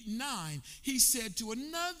 59. He said to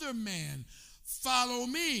another man, follow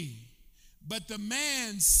me. But the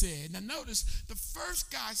man said, now notice, the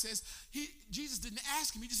first guy says, Jesus didn't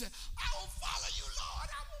ask him. He just said, I will follow you, Lord.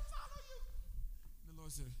 I will follow you. The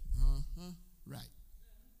Lord said, right.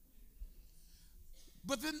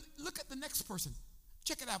 But then look at the next person.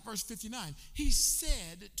 Check it out, verse 59. He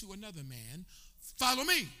said to another man, follow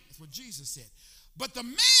me. That's what Jesus said. But the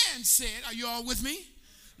man said, are you all with me?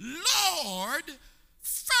 Lord,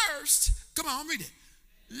 first, come on, read it.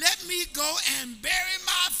 Let me go and bury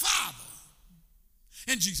my father.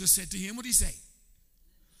 And Jesus said to him, what did he say?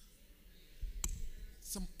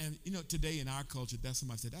 And you know, today in our culture, that's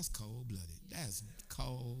somebody said, that's cold-blooded. That's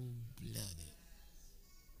cold-blooded.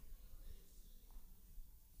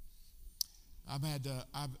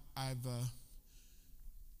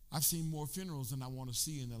 I've seen more funerals than I want to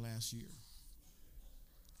see in the last year.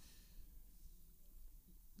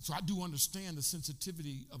 So I do understand the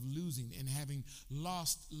sensitivity of losing and having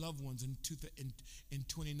lost loved ones in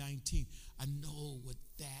 2019. I know what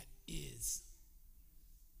that is.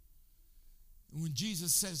 And when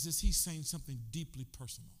Jesus says this, he's saying something deeply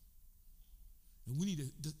personal. And we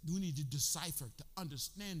need to decipher, to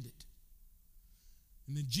understand it.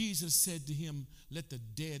 And then Jesus said to him, let the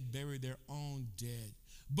dead bury their own dead.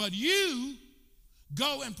 But you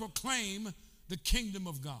go and proclaim the kingdom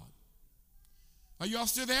of God. Are you all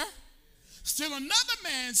still there? Still another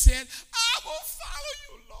man said, I will follow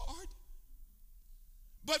you, Lord.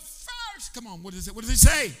 But first, come on, what does it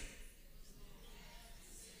say?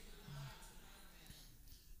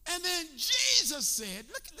 And then Jesus said,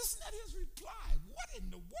 listen at his reply. What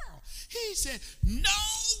in the world? He said, no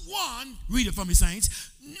one, read it for me,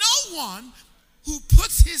 saints, no one who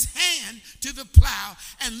puts his hand to the plow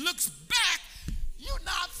and looks back, you're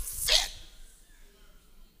not fit.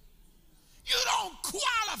 You don't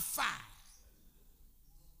qualify.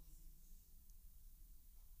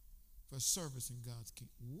 for service in God's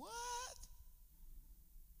kingdom. What?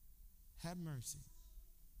 Have mercy.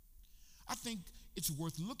 I think it's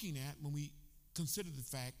worth looking at when we consider the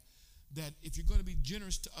fact that if you're going to be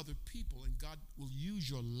generous to other people, and God will use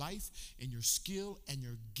your life and your skill and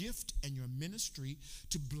your gift and your ministry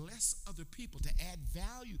to bless other people, to add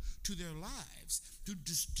value to their lives, to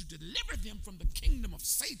deliver them from the kingdom of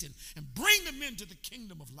Satan and bring them into the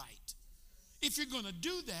kingdom of light. If you're going to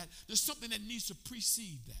do that, there's something that needs to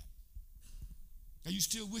precede that. Are you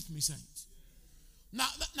still with me, saints? Now,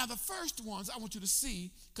 the first ones I want you to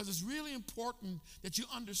see, because it's really important that you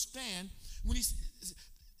understand when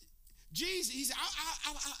Jesus, he said,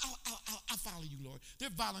 I'll follow you, Lord. They're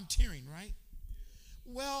volunteering, right?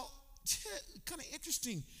 Well, kind of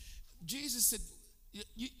interesting. Jesus said,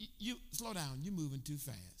 you slow down. You're moving too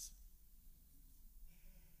fast.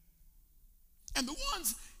 And the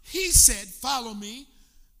ones he said, follow me.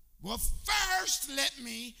 Well, first let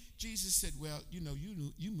me. Jesus said, well,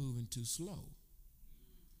 you're moving too slow.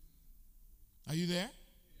 Are you there?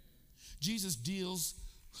 Jesus deals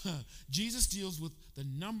with the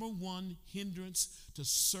number one hindrance to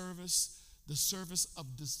service, the service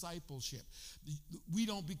of discipleship. We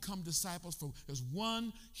don't become disciples there's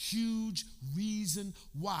one huge reason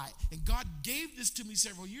why. And God gave this to me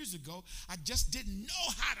several years ago. I just didn't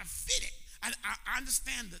know how to fit it. I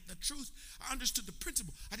understand the truth. I understood the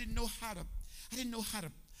principle. I didn't know how to.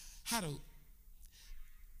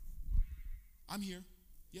 I'm here.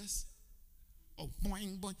 Yes? Oh,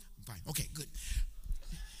 boing, boing. Fine. Okay, good.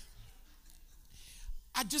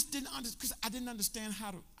 I just didn't understand, because I didn't understand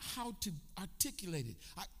how to articulate it.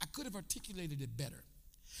 I could have articulated it better.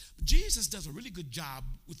 But Jesus does a really good job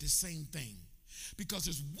with the same thing, because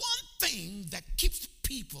there's one thing that keeps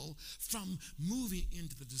people from moving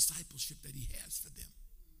into the discipleship that he has for them.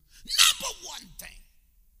 Number one thing.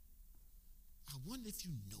 I wonder if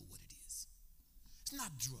you know what it is. It's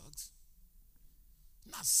not drugs.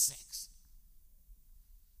 Not sex.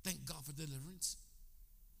 Thank God for deliverance.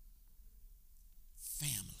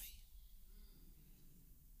 Family.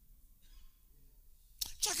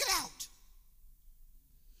 Check it out.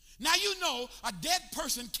 Now you know a dead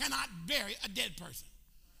person cannot bury a dead person.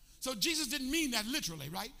 So Jesus didn't mean that literally,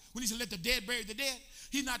 right? When he said let the dead bury the dead,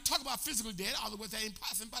 he's not talking about physical dead, otherwise that's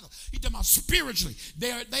impossible. He's talking about spiritually.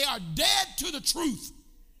 They are dead to the truth.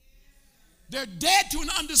 They're dead to an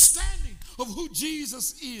understanding of who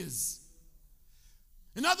Jesus is.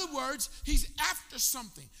 In other words, he's after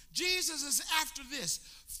something. Jesus is after this.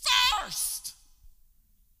 First,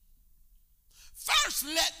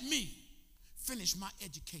 let me finish my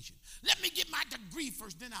education. Let me get my degree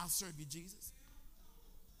first, then I'll serve you, Jesus.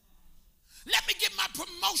 Let me get my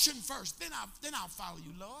promotion first, then I'll follow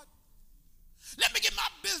you, Lord. Let me get my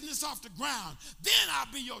business off the ground, then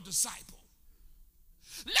I'll be your disciple.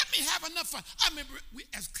 Let me have enough fun. I remember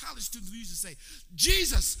as college students, we used to say,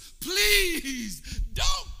 Jesus, please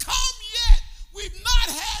don't come yet. We've not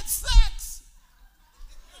had sex.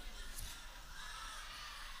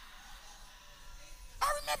 I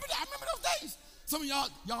remember those days. Some of y'all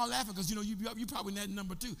laughing because you probably in that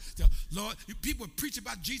number too. So, Lord, people preach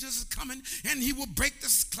about Jesus is coming and he will break the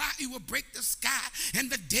sky. He will break the sky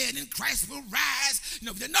and the dead in Christ will rise.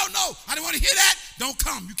 No, I don't want to hear that. Don't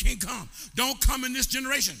come. You can't come. Don't come in this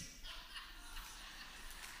generation.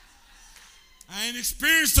 I ain't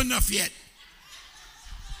experienced enough yet.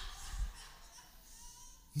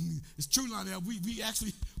 It's true, Lionel. We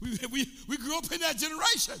grew up in that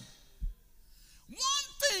generation. One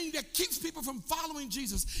thing that keeps people from following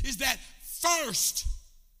Jesus is that first.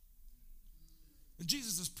 And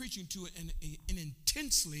Jesus is preaching to an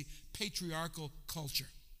intensely patriarchal culture.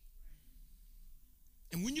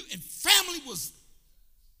 And family was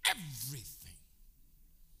everything.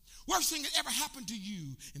 Worst thing that ever happened to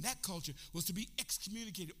you in that culture was to be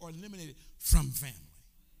excommunicated or eliminated from family.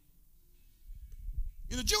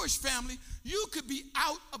 In a Jewish family, you could be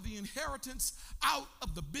out of the inheritance, out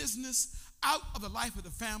of the business, out of the life of the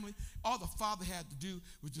family. All the father had to do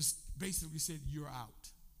was just basically say, you're out.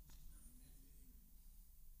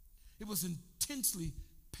 It was intensely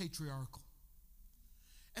patriarchal.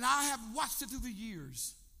 And I have watched it through the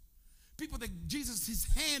years. People that Jesus, his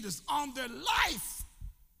hand is on their life.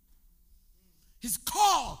 His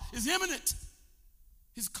call is imminent.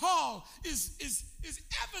 His call is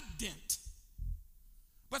evident.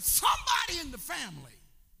 But somebody in the family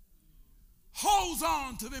holds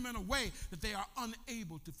on to them in a way that they are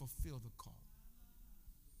unable to fulfill the call.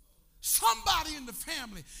 Somebody in the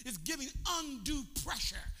family is giving undue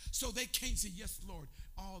pressure so they can't say, yes, Lord,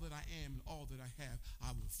 all that I am and all that I have, I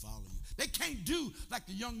will follow you. They can't do like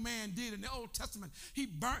the young man did in the Old Testament. He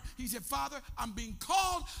said, Father, I'm being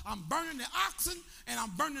called, I'm burning the oxen, and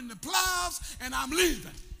I'm burning the plows, and I'm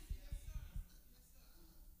leaving.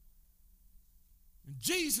 And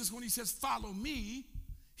Jesus, when he says, follow me,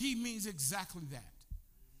 he means exactly that.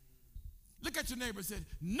 Look at your neighbor and say,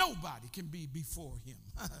 nobody can be before him.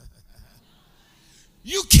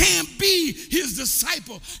 You can't be his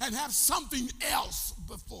disciple and have something else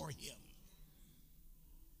before him.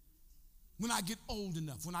 When I get old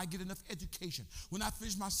enough, when I get enough education, when I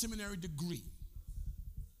finish my seminary degree,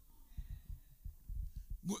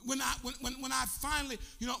 when I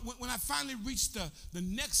finally reach the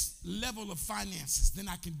next level of finances, then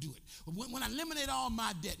I can do it. When I eliminate all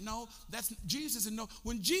my debt, no, that's Jesus. And no,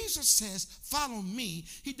 when Jesus says, follow me,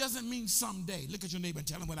 he doesn't mean someday. Look at your neighbor and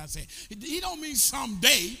tell him what I said. He don't mean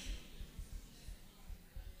someday.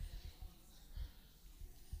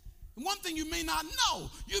 One thing you may not know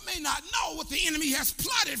what the enemy has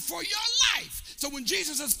plotted for your life. So when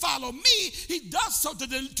Jesus says, follow me, he does so to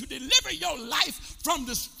deliver your life from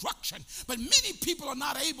destruction. But many people are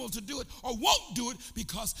not able to do it or won't do it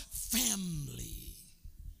because family.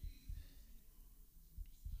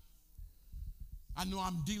 I know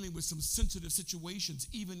I'm dealing with some sensitive situations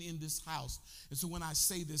even in this house. And so when I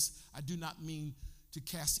say this, I do not mean to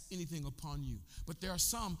cast anything upon you. But there are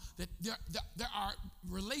some that there are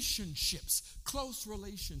relationships, close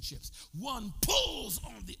relationships. One pulls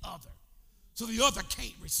on the other, so the other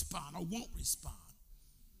can't respond or won't respond.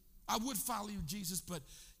 I would follow you, Jesus, but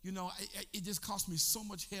it just cost me so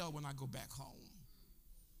much hell when I go back home.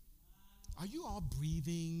 Are you all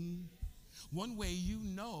breathing? One way you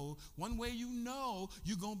know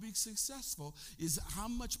you're going to be successful is how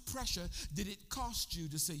much pressure did it cost you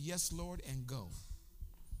to say yes, Lord, and go.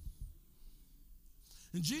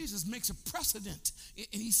 And Jesus makes a precedent,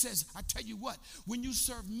 and he says, I tell you what, when you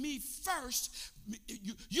serve me first,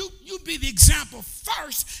 you be the example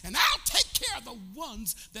first, and I'll take care of the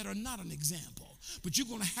ones that are not an example. But you're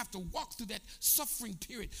going to have to walk through that suffering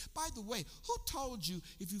period. By the way, who told you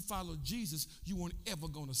if you follow Jesus, you weren't ever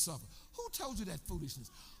going to suffer? Who told you that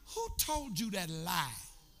foolishness? Who told you that lie?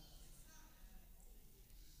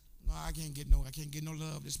 No, I can't get no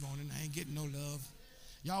love this morning. I ain't getting no love.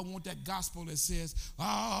 Y'all want that gospel that says,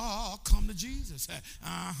 oh, come to Jesus.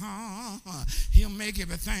 He'll make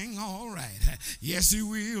everything all right. Yes, he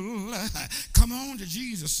will. Come on to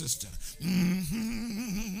Jesus, sister.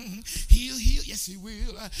 He'll heal. Yes, he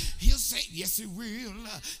will. He'll save. Yes, he will.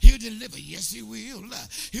 He'll deliver. Yes, he will.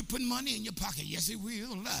 He'll put money in your pocket. Yes, he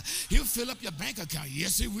will. He'll fill up your bank account.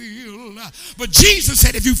 Yes, he will. But Jesus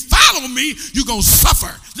said, if you follow me, you're going to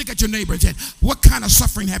suffer. Look at your neighbor and say, what kind of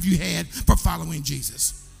suffering have you had for following Jesus?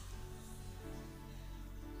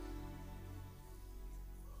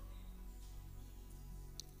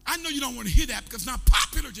 I know you don't want to hear that because it's not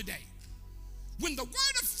popular today. When the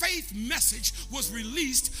Word of Faith message was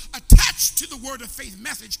released, attached to the Word of Faith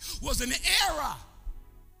message was an error.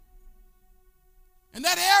 And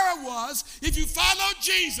that error was, if you follow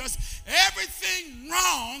Jesus, everything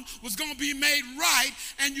wrong was going to be made right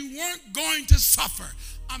and you weren't going to suffer.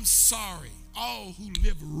 I'm sorry. All who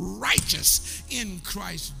live righteous in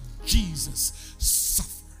Christ Jesus suffer.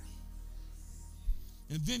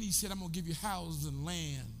 And then he said, I'm going to give you houses and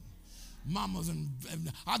land, mamas and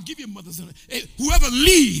I'll give you mothers and whoever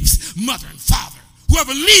leaves mother and father,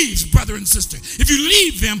 whoever leaves brother and sister, if you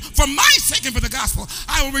leave them for my sake and for the gospel,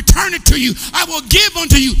 I will return it to you. I will give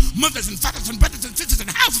unto you mothers and fathers and brothers and sisters and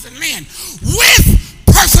houses and land with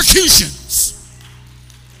persecutions.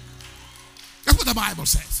 That's what the Bible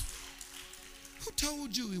says. Who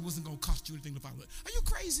told you it wasn't going to cost you anything to follow it? Are you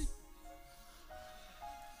crazy?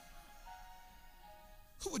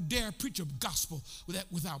 Who would dare preach a gospel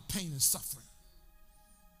without pain and suffering?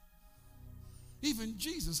 Even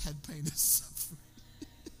Jesus had pain and suffering.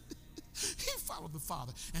 He followed the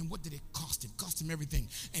Father. And what did it cost him? It cost him everything.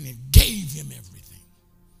 And it gave him everything.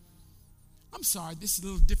 I'm sorry, this is a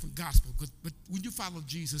little different gospel. But when you follow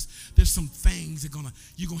Jesus, there's some things you're going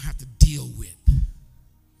to have to deal with.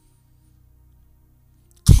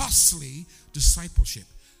 Costly discipleship.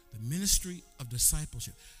 The ministry of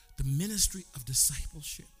discipleship. The ministry of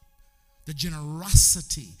discipleship, the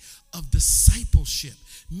generosity of discipleship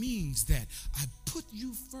means that I put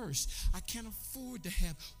you first. I can't afford to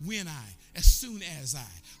have when I, as soon as I,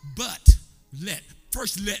 but let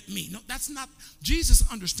me. No, that's not, Jesus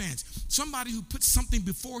understands. Somebody who puts something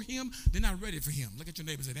before him, they're not ready for him. Look at your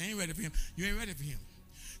neighbor and say, they ain't ready for him. You ain't ready for him.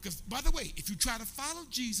 Because, by the way, if you try to follow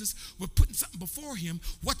Jesus with putting something before him,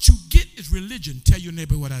 what you get is religion. Tell your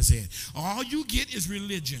neighbor what I said. All you get is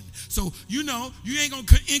religion. So, you know, you ain't going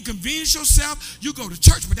to inconvenience yourself. You go to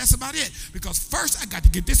church, but that's about it. Because first I got to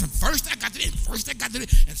get this, and first I got to this, and first I got to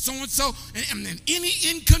this, and so and so. And then any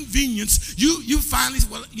inconvenience, you finally,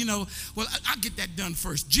 I'll get that done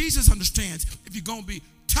first. Jesus understands if you're going to be,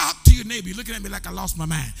 talk to your neighbor. You're looking at me like I lost my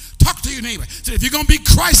mind. Talk to your neighbor. So if you're going to be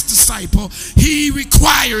Christ's disciple, he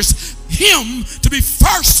requires him to be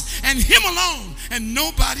first and him alone and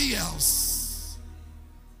nobody else.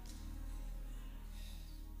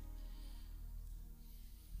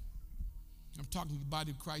 I'm talking to the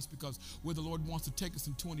body of Christ because where the Lord wants to take us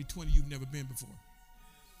in 2020, you've never been before.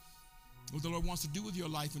 What the Lord wants to do with your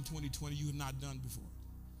life in 2020, you have not done before.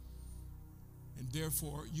 And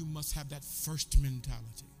therefore, you must have that first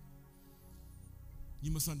mentality.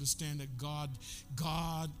 You must understand that God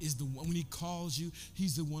is the one. When he calls you,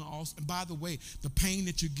 he's the one also. And by the way, the pain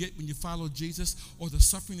that you get when you follow Jesus, or the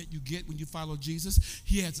suffering that you get when you follow Jesus,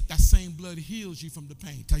 he has that same blood heals you from the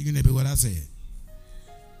pain. Tell your neighbor what I said.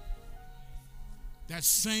 The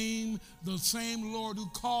same Lord who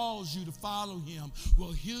calls you to follow him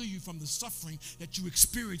will heal you from the suffering that you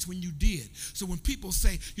experienced when you did. So when people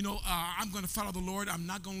say, I'm going to follow the Lord, I'm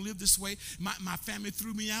not going to live this way, my family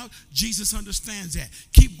threw me out, Jesus understands that.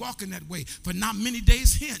 Keep walking that way. For not many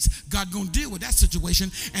days hence, God going to deal with that situation.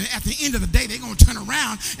 And at the end of the day, they're going to turn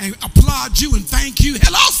around and applaud you and thank you.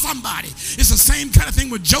 Hello, somebody. It's the same kind of thing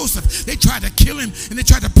with Joseph. They tried to kill him, and they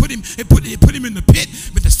tried to put him in the pit.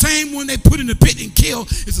 But the same one they put in the pit and kill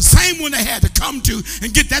is the same one they had to come to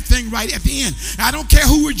and get that thing right at the end. I don't care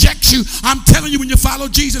who rejects you. I'm telling you, when you follow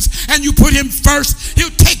Jesus and you put him first,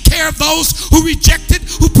 he'll take care of those who rejected,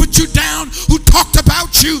 who put you down, who talked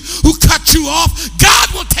about you, who cut you off.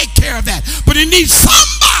 God will take care of that. But he needs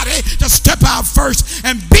somebody to step out first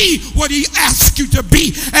and be what he asks you to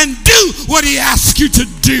be and do what he asks you to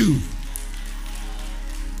do.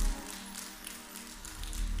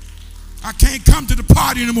 I can't come to the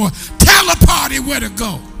party anymore. Tell the party where to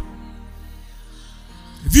go.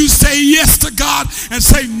 If you say yes to God and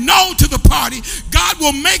say no to the party, God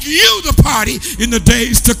will make you the party in the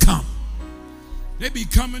days to come. They be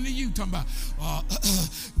coming to you talking about,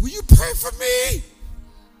 will you pray for me?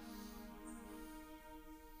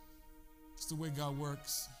 It's the way God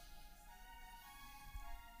works.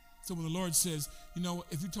 So when the Lord says,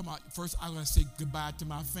 if you're talking about, first I'm going to say goodbye to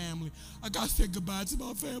my family, I got to say goodbye to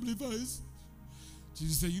my family first.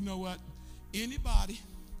 Jesus said, you know what? Anybody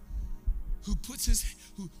who puts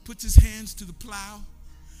his hands to the plow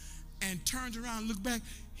and turns around and look back,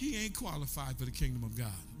 he ain't qualified for the kingdom of God.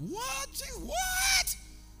 What? What?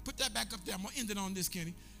 Put that back up there. I'm going to end it on this,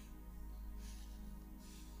 Kenny.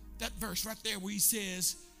 That verse right there where he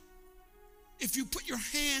says, if you put your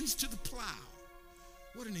hands to the plow,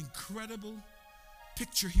 what an incredible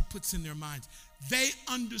picture he puts in their minds. They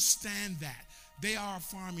understand that. They are a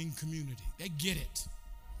farming community. They get it.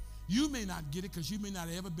 You may not get it because you may not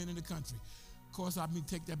have ever been in the country. Of course, I mean,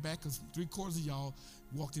 take that back because 3/4 of y'all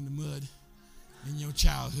walked in the mud in your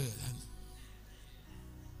childhood.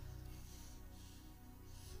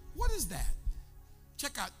 What is that?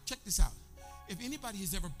 Check this out. If anybody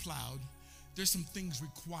has ever plowed, there's some things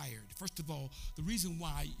required. First of all, the reason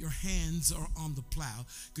why your hands are on the plow,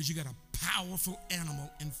 because you got a powerful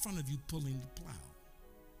animal in front of you pulling the plow.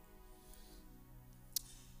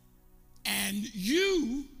 And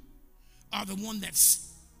you are the one that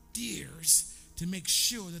steers to make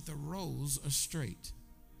sure that the rows are straight.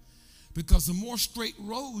 Because the more straight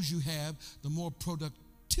rows you have, the more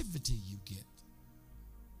productivity you get.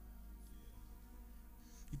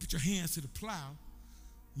 You put your hands to the plow.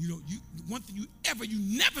 One thing you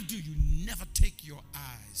never do, you never take your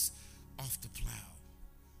eyes off the plow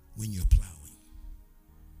when you're plowing.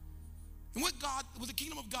 And what the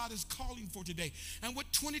kingdom of God is calling for today, and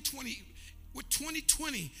what 2020,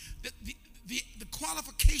 the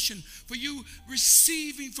qualification for you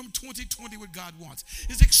receiving from 2020 what God wants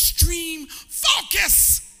is extreme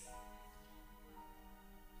focus.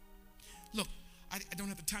 Look, I don't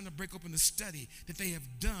have the time to break open the study that they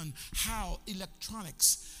have done, how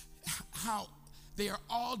electronics, how they are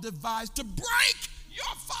all devised to break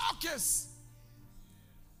your focus.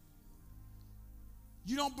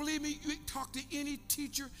 You don't believe me? You talk to any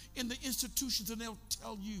teacher in the institutions and they'll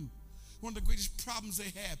tell you one of the greatest problems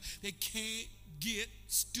they have, they can't get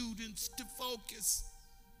students to focus.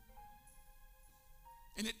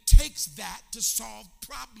 And it takes that to solve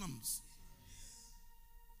problems.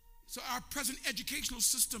 So our present educational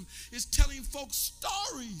system is telling folks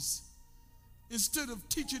stories instead of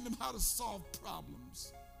teaching them how to solve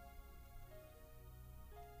problems.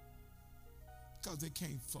 Because they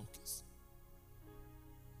can't focus.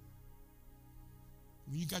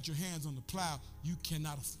 When you got your hands on the plow, you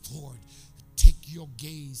cannot afford to take your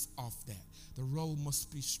gaze off that. The road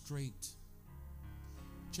must be straight.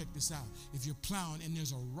 Check this out. If you're plowing and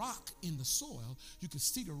there's a rock in the soil, you can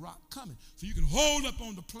see the rock coming. So you can hold up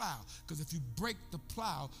on the plow, because if you break the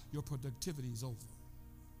plow, your productivity is over.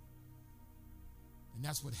 And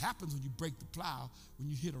that's what happens when you break the plow, when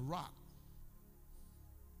you hit a rock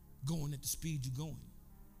going at the speed you're going.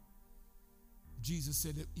 Jesus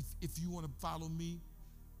said that if you want to follow me,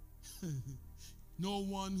 no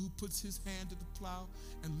one who puts his hand to the plow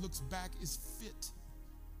and looks back is fit.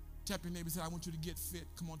 Tap your neighbor and say, I want you to get fit.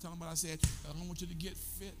 Come on, tell them what I said. I want you to get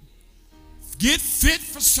fit. Get fit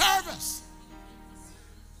for service.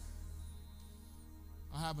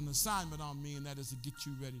 I have an assignment on me, and that is to get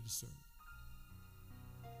you ready to serve.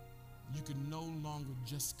 You can no longer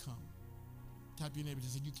just come. Tap your neighbor and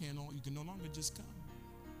say, you can no longer just come.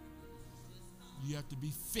 You have to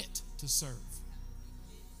be fit to serve.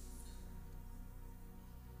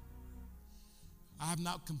 I have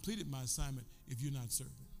not completed my assignment if you're not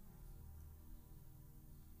serving.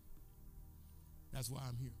 That's why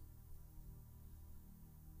I'm here.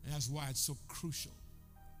 And that's why it's so crucial.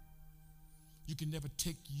 You can never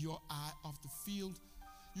take your eye off the field.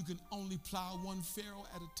 You can only plow one furrow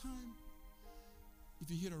at a time.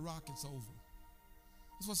 If you hit a rock, it's over.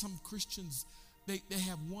 That's why some Christians, they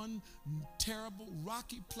have one terrible,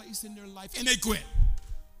 rocky place in their life, and they quit.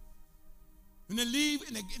 And they leave,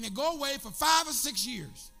 and they go away for 5 or 6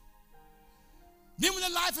 years. Then when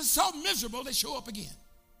their life is so miserable, they show up again.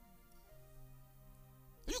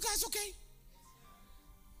 Are you guys okay?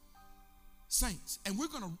 Saints, and we're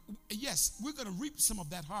going to reap some of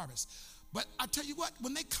that harvest. But I tell you what,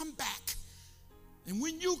 when they come back, and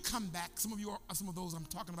when you come back, some of those I'm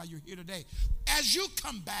talking about, you're here today. As you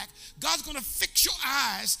come back, God's going to fix your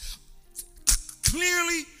eyes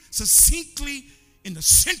clearly, succinctly, in the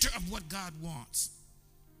center of what God wants.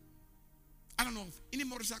 I don't know if any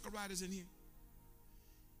motorcycle riders in here,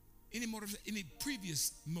 any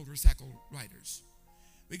previous motorcycle riders.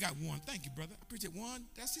 We got one. Thank you, brother. I appreciate one.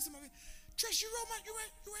 Did I see somebody? Trish, you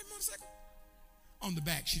ride motorcycle? On the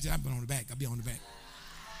back. She said, I've been on the back. I'll be on the back.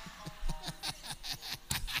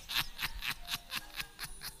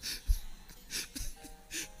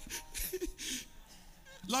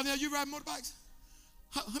 Lionel, you ride motorbikes?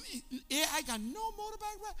 Yeah, I got no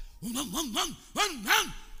motorbike ride.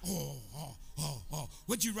 Oh.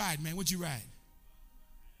 What you ride, man? What you ride?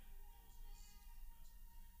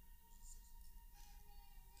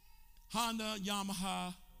 Honda,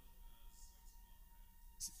 Yamaha,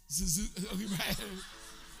 Suzuki, right?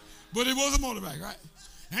 But it was a motorbike, right?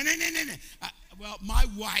 Well, my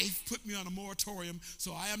wife put me on a moratorium,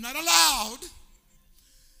 so I am not allowed,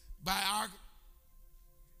 by our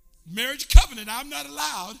marriage covenant, I'm not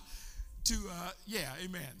allowed to,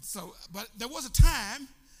 amen. So, but there was a time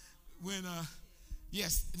when,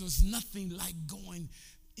 it was nothing like going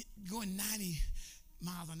 90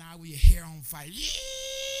 miles an hour with your hair on fire.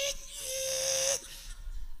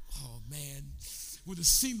 Oh, man. When the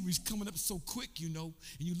scenery's coming up so quick, and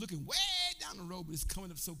you're looking way down the road, but it's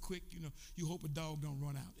coming up so quick, you hope a dog don't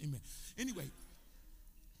run out. Amen. Anyway,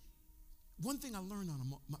 one thing I learned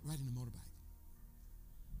on riding a motorbike,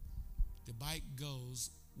 the bike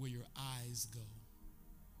goes where your eyes go.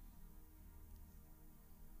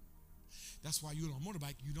 That's why you're on a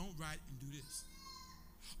motorbike, you don't ride and do this.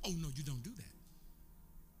 Oh, no, you don't do that.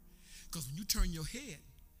 Because when you turn your head,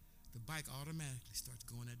 the bike automatically starts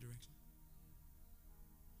going that direction.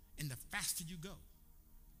 And the faster you go,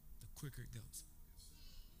 the quicker it goes.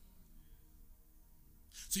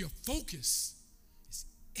 So your focus is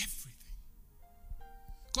everything.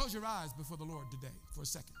 Close your eyes before the Lord today for a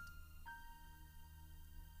second.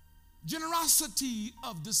 Generosity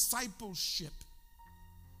of discipleship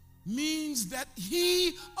means that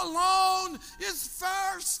He alone is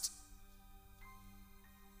first.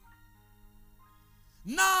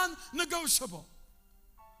 Non-negotiable.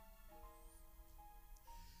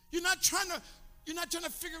 You're not trying to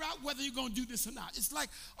figure out whether you're going to do this or not. It's like,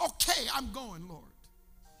 okay, I'm going, Lord.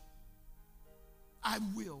 I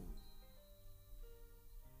will.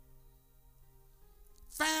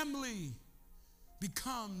 Family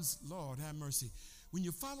becomes, Lord, have mercy. When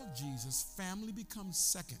you follow Jesus, family becomes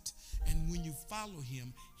second. And when you follow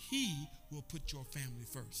Him, He will put your family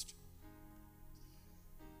first.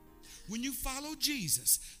 When you follow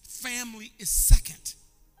Jesus, family is second.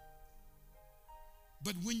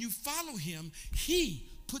 But when you follow Him, He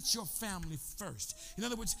puts your family first. In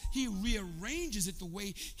other words, He rearranges it the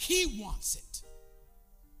way He wants it.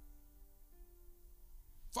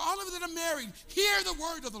 For all of you that are married, hear the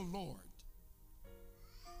word of the Lord.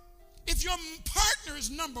 If your partner is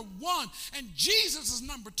number one and Jesus is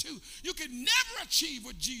number two, you can never achieve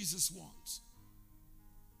what Jesus wants.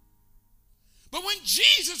 But when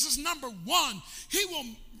Jesus is number one, he will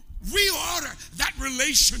reorder that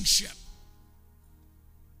relationship.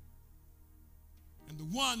 And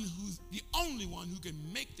the only one who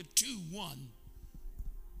can make the two one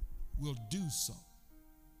will do so.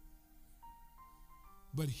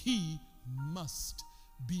 But he must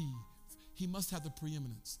have the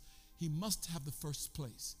preeminence. He must have the first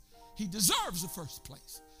place. He deserves the first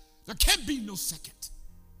place. There can be no second.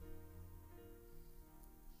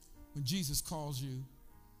 When Jesus calls you,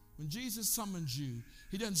 when Jesus summons you,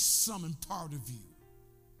 he doesn't summon part of you.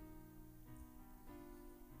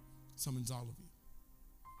 He summons all of you.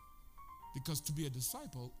 Because to be a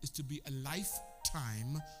disciple is to be a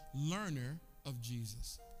lifetime learner of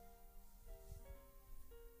Jesus.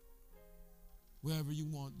 Wherever you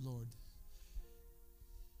want, Lord.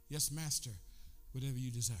 Yes, Master, whatever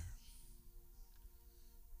you desire.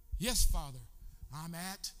 Yes, Father, I'm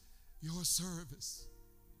at your service.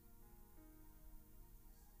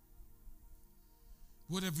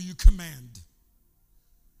 Whatever you command,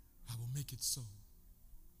 I will make it so.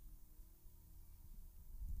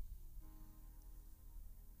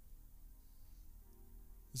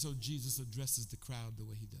 And so Jesus addresses the crowd the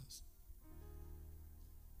way he does.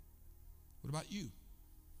 What about you?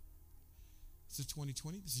 This is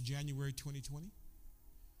 2020. This is January 2020.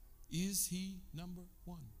 Is he number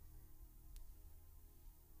one?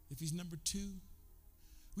 If he's number two,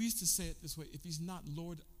 we used to say it this way: if he's not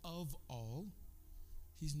Lord of all,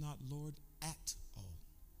 he's not Lord at all.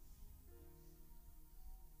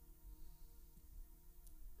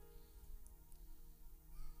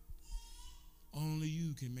 Only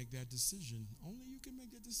you can make that decision. Only you can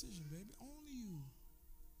make that decision, baby. Only you.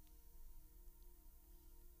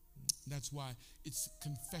 That's why it's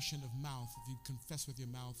confession of mouth. If you confess with your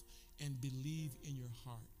mouth and believe in your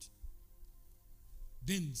heart,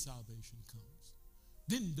 then salvation comes.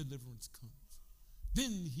 Then deliverance comes.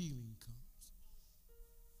 Then healing comes.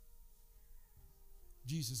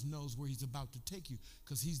 Jesus knows where he's about to take you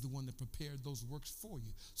because he's the one that prepared those works for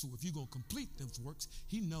you. So if you're going to complete those works,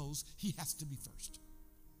 he knows he has to be first.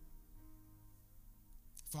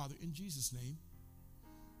 Father, in Jesus' name,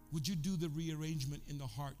 would you do the rearrangement in the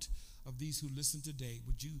heart of these who listen today?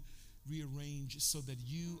 Would you rearrange so that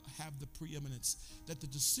you have the preeminence, that the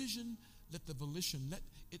decision, let the volition, let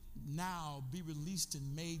it now be released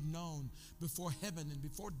and made known before heaven and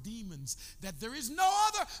before demons, that there is no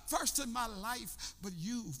other first in my life but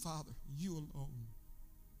you, Father, you alone.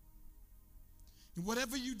 And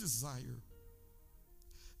whatever you desire,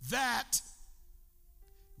 that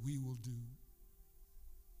we will do.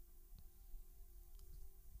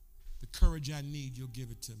 The courage I need, you'll give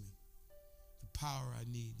it to me. The power I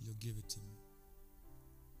need, you'll give it to me.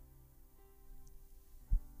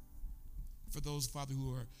 For those, Father,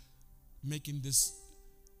 who are making this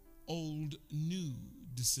old, new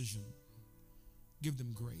decision, give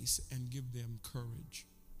them grace and give them courage.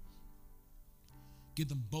 Give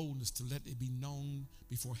them boldness to let it be known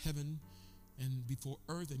before heaven and before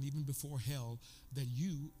earth and even before hell that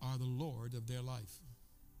you are the Lord of their life.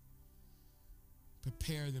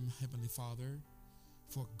 Prepare them, Heavenly Father,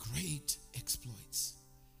 for great exploits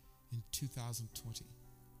in 2020.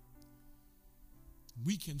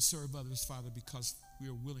 We can serve others, Father, because we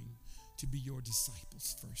are willing to be your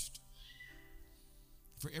disciples first.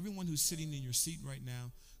 For everyone who's sitting in your seat right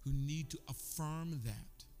now who need to affirm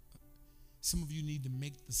that, some of you need to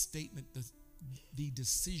make the statement, the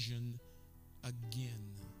decision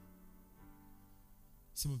again.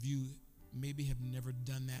 Some of you maybe have never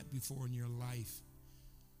done that before in your life.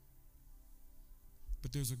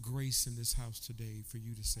 But there's a grace in this house today for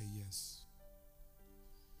you to say yes.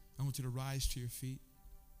 I want you to rise to your feet.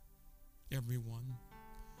 Everyone,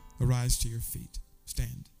 arise to your feet.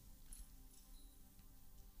 Stand.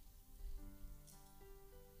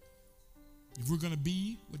 If we're going to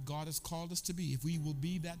be what God has called us to be, if we will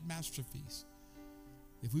be that masterpiece,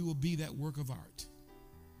 if we will be that work of art,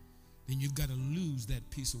 then you've got to lose that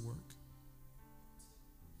piece of work.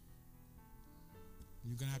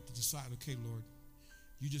 You're going to have to decide, okay, Lord,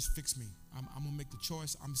 you just fix me. I'm going to make the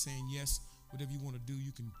choice. I'm saying yes. Whatever you want to do,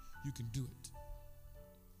 you can do it.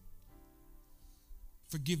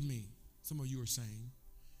 Forgive me, some of you are saying.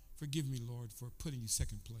 Forgive me, Lord, for putting you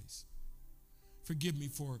second place. Forgive me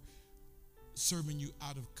for serving you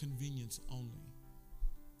out of convenience only.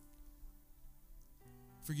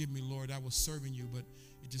 Forgive me, Lord, I was serving you, but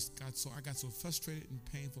I got so frustrated and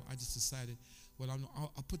painful, I just decided, well,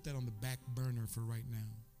 I'll put that on the back burner for right now.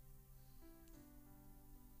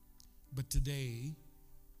 But today,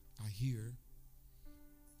 I hear,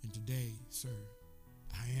 and today, sir,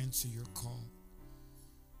 I answer your call.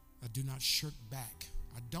 I do not shirk back.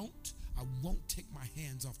 I won't take my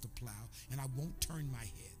hands off the plow, and I won't turn my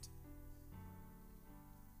head.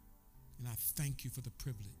 And I thank you for the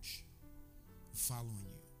privilege of following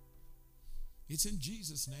you. It's in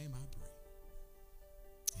Jesus' name I pray.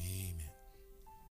 Amen.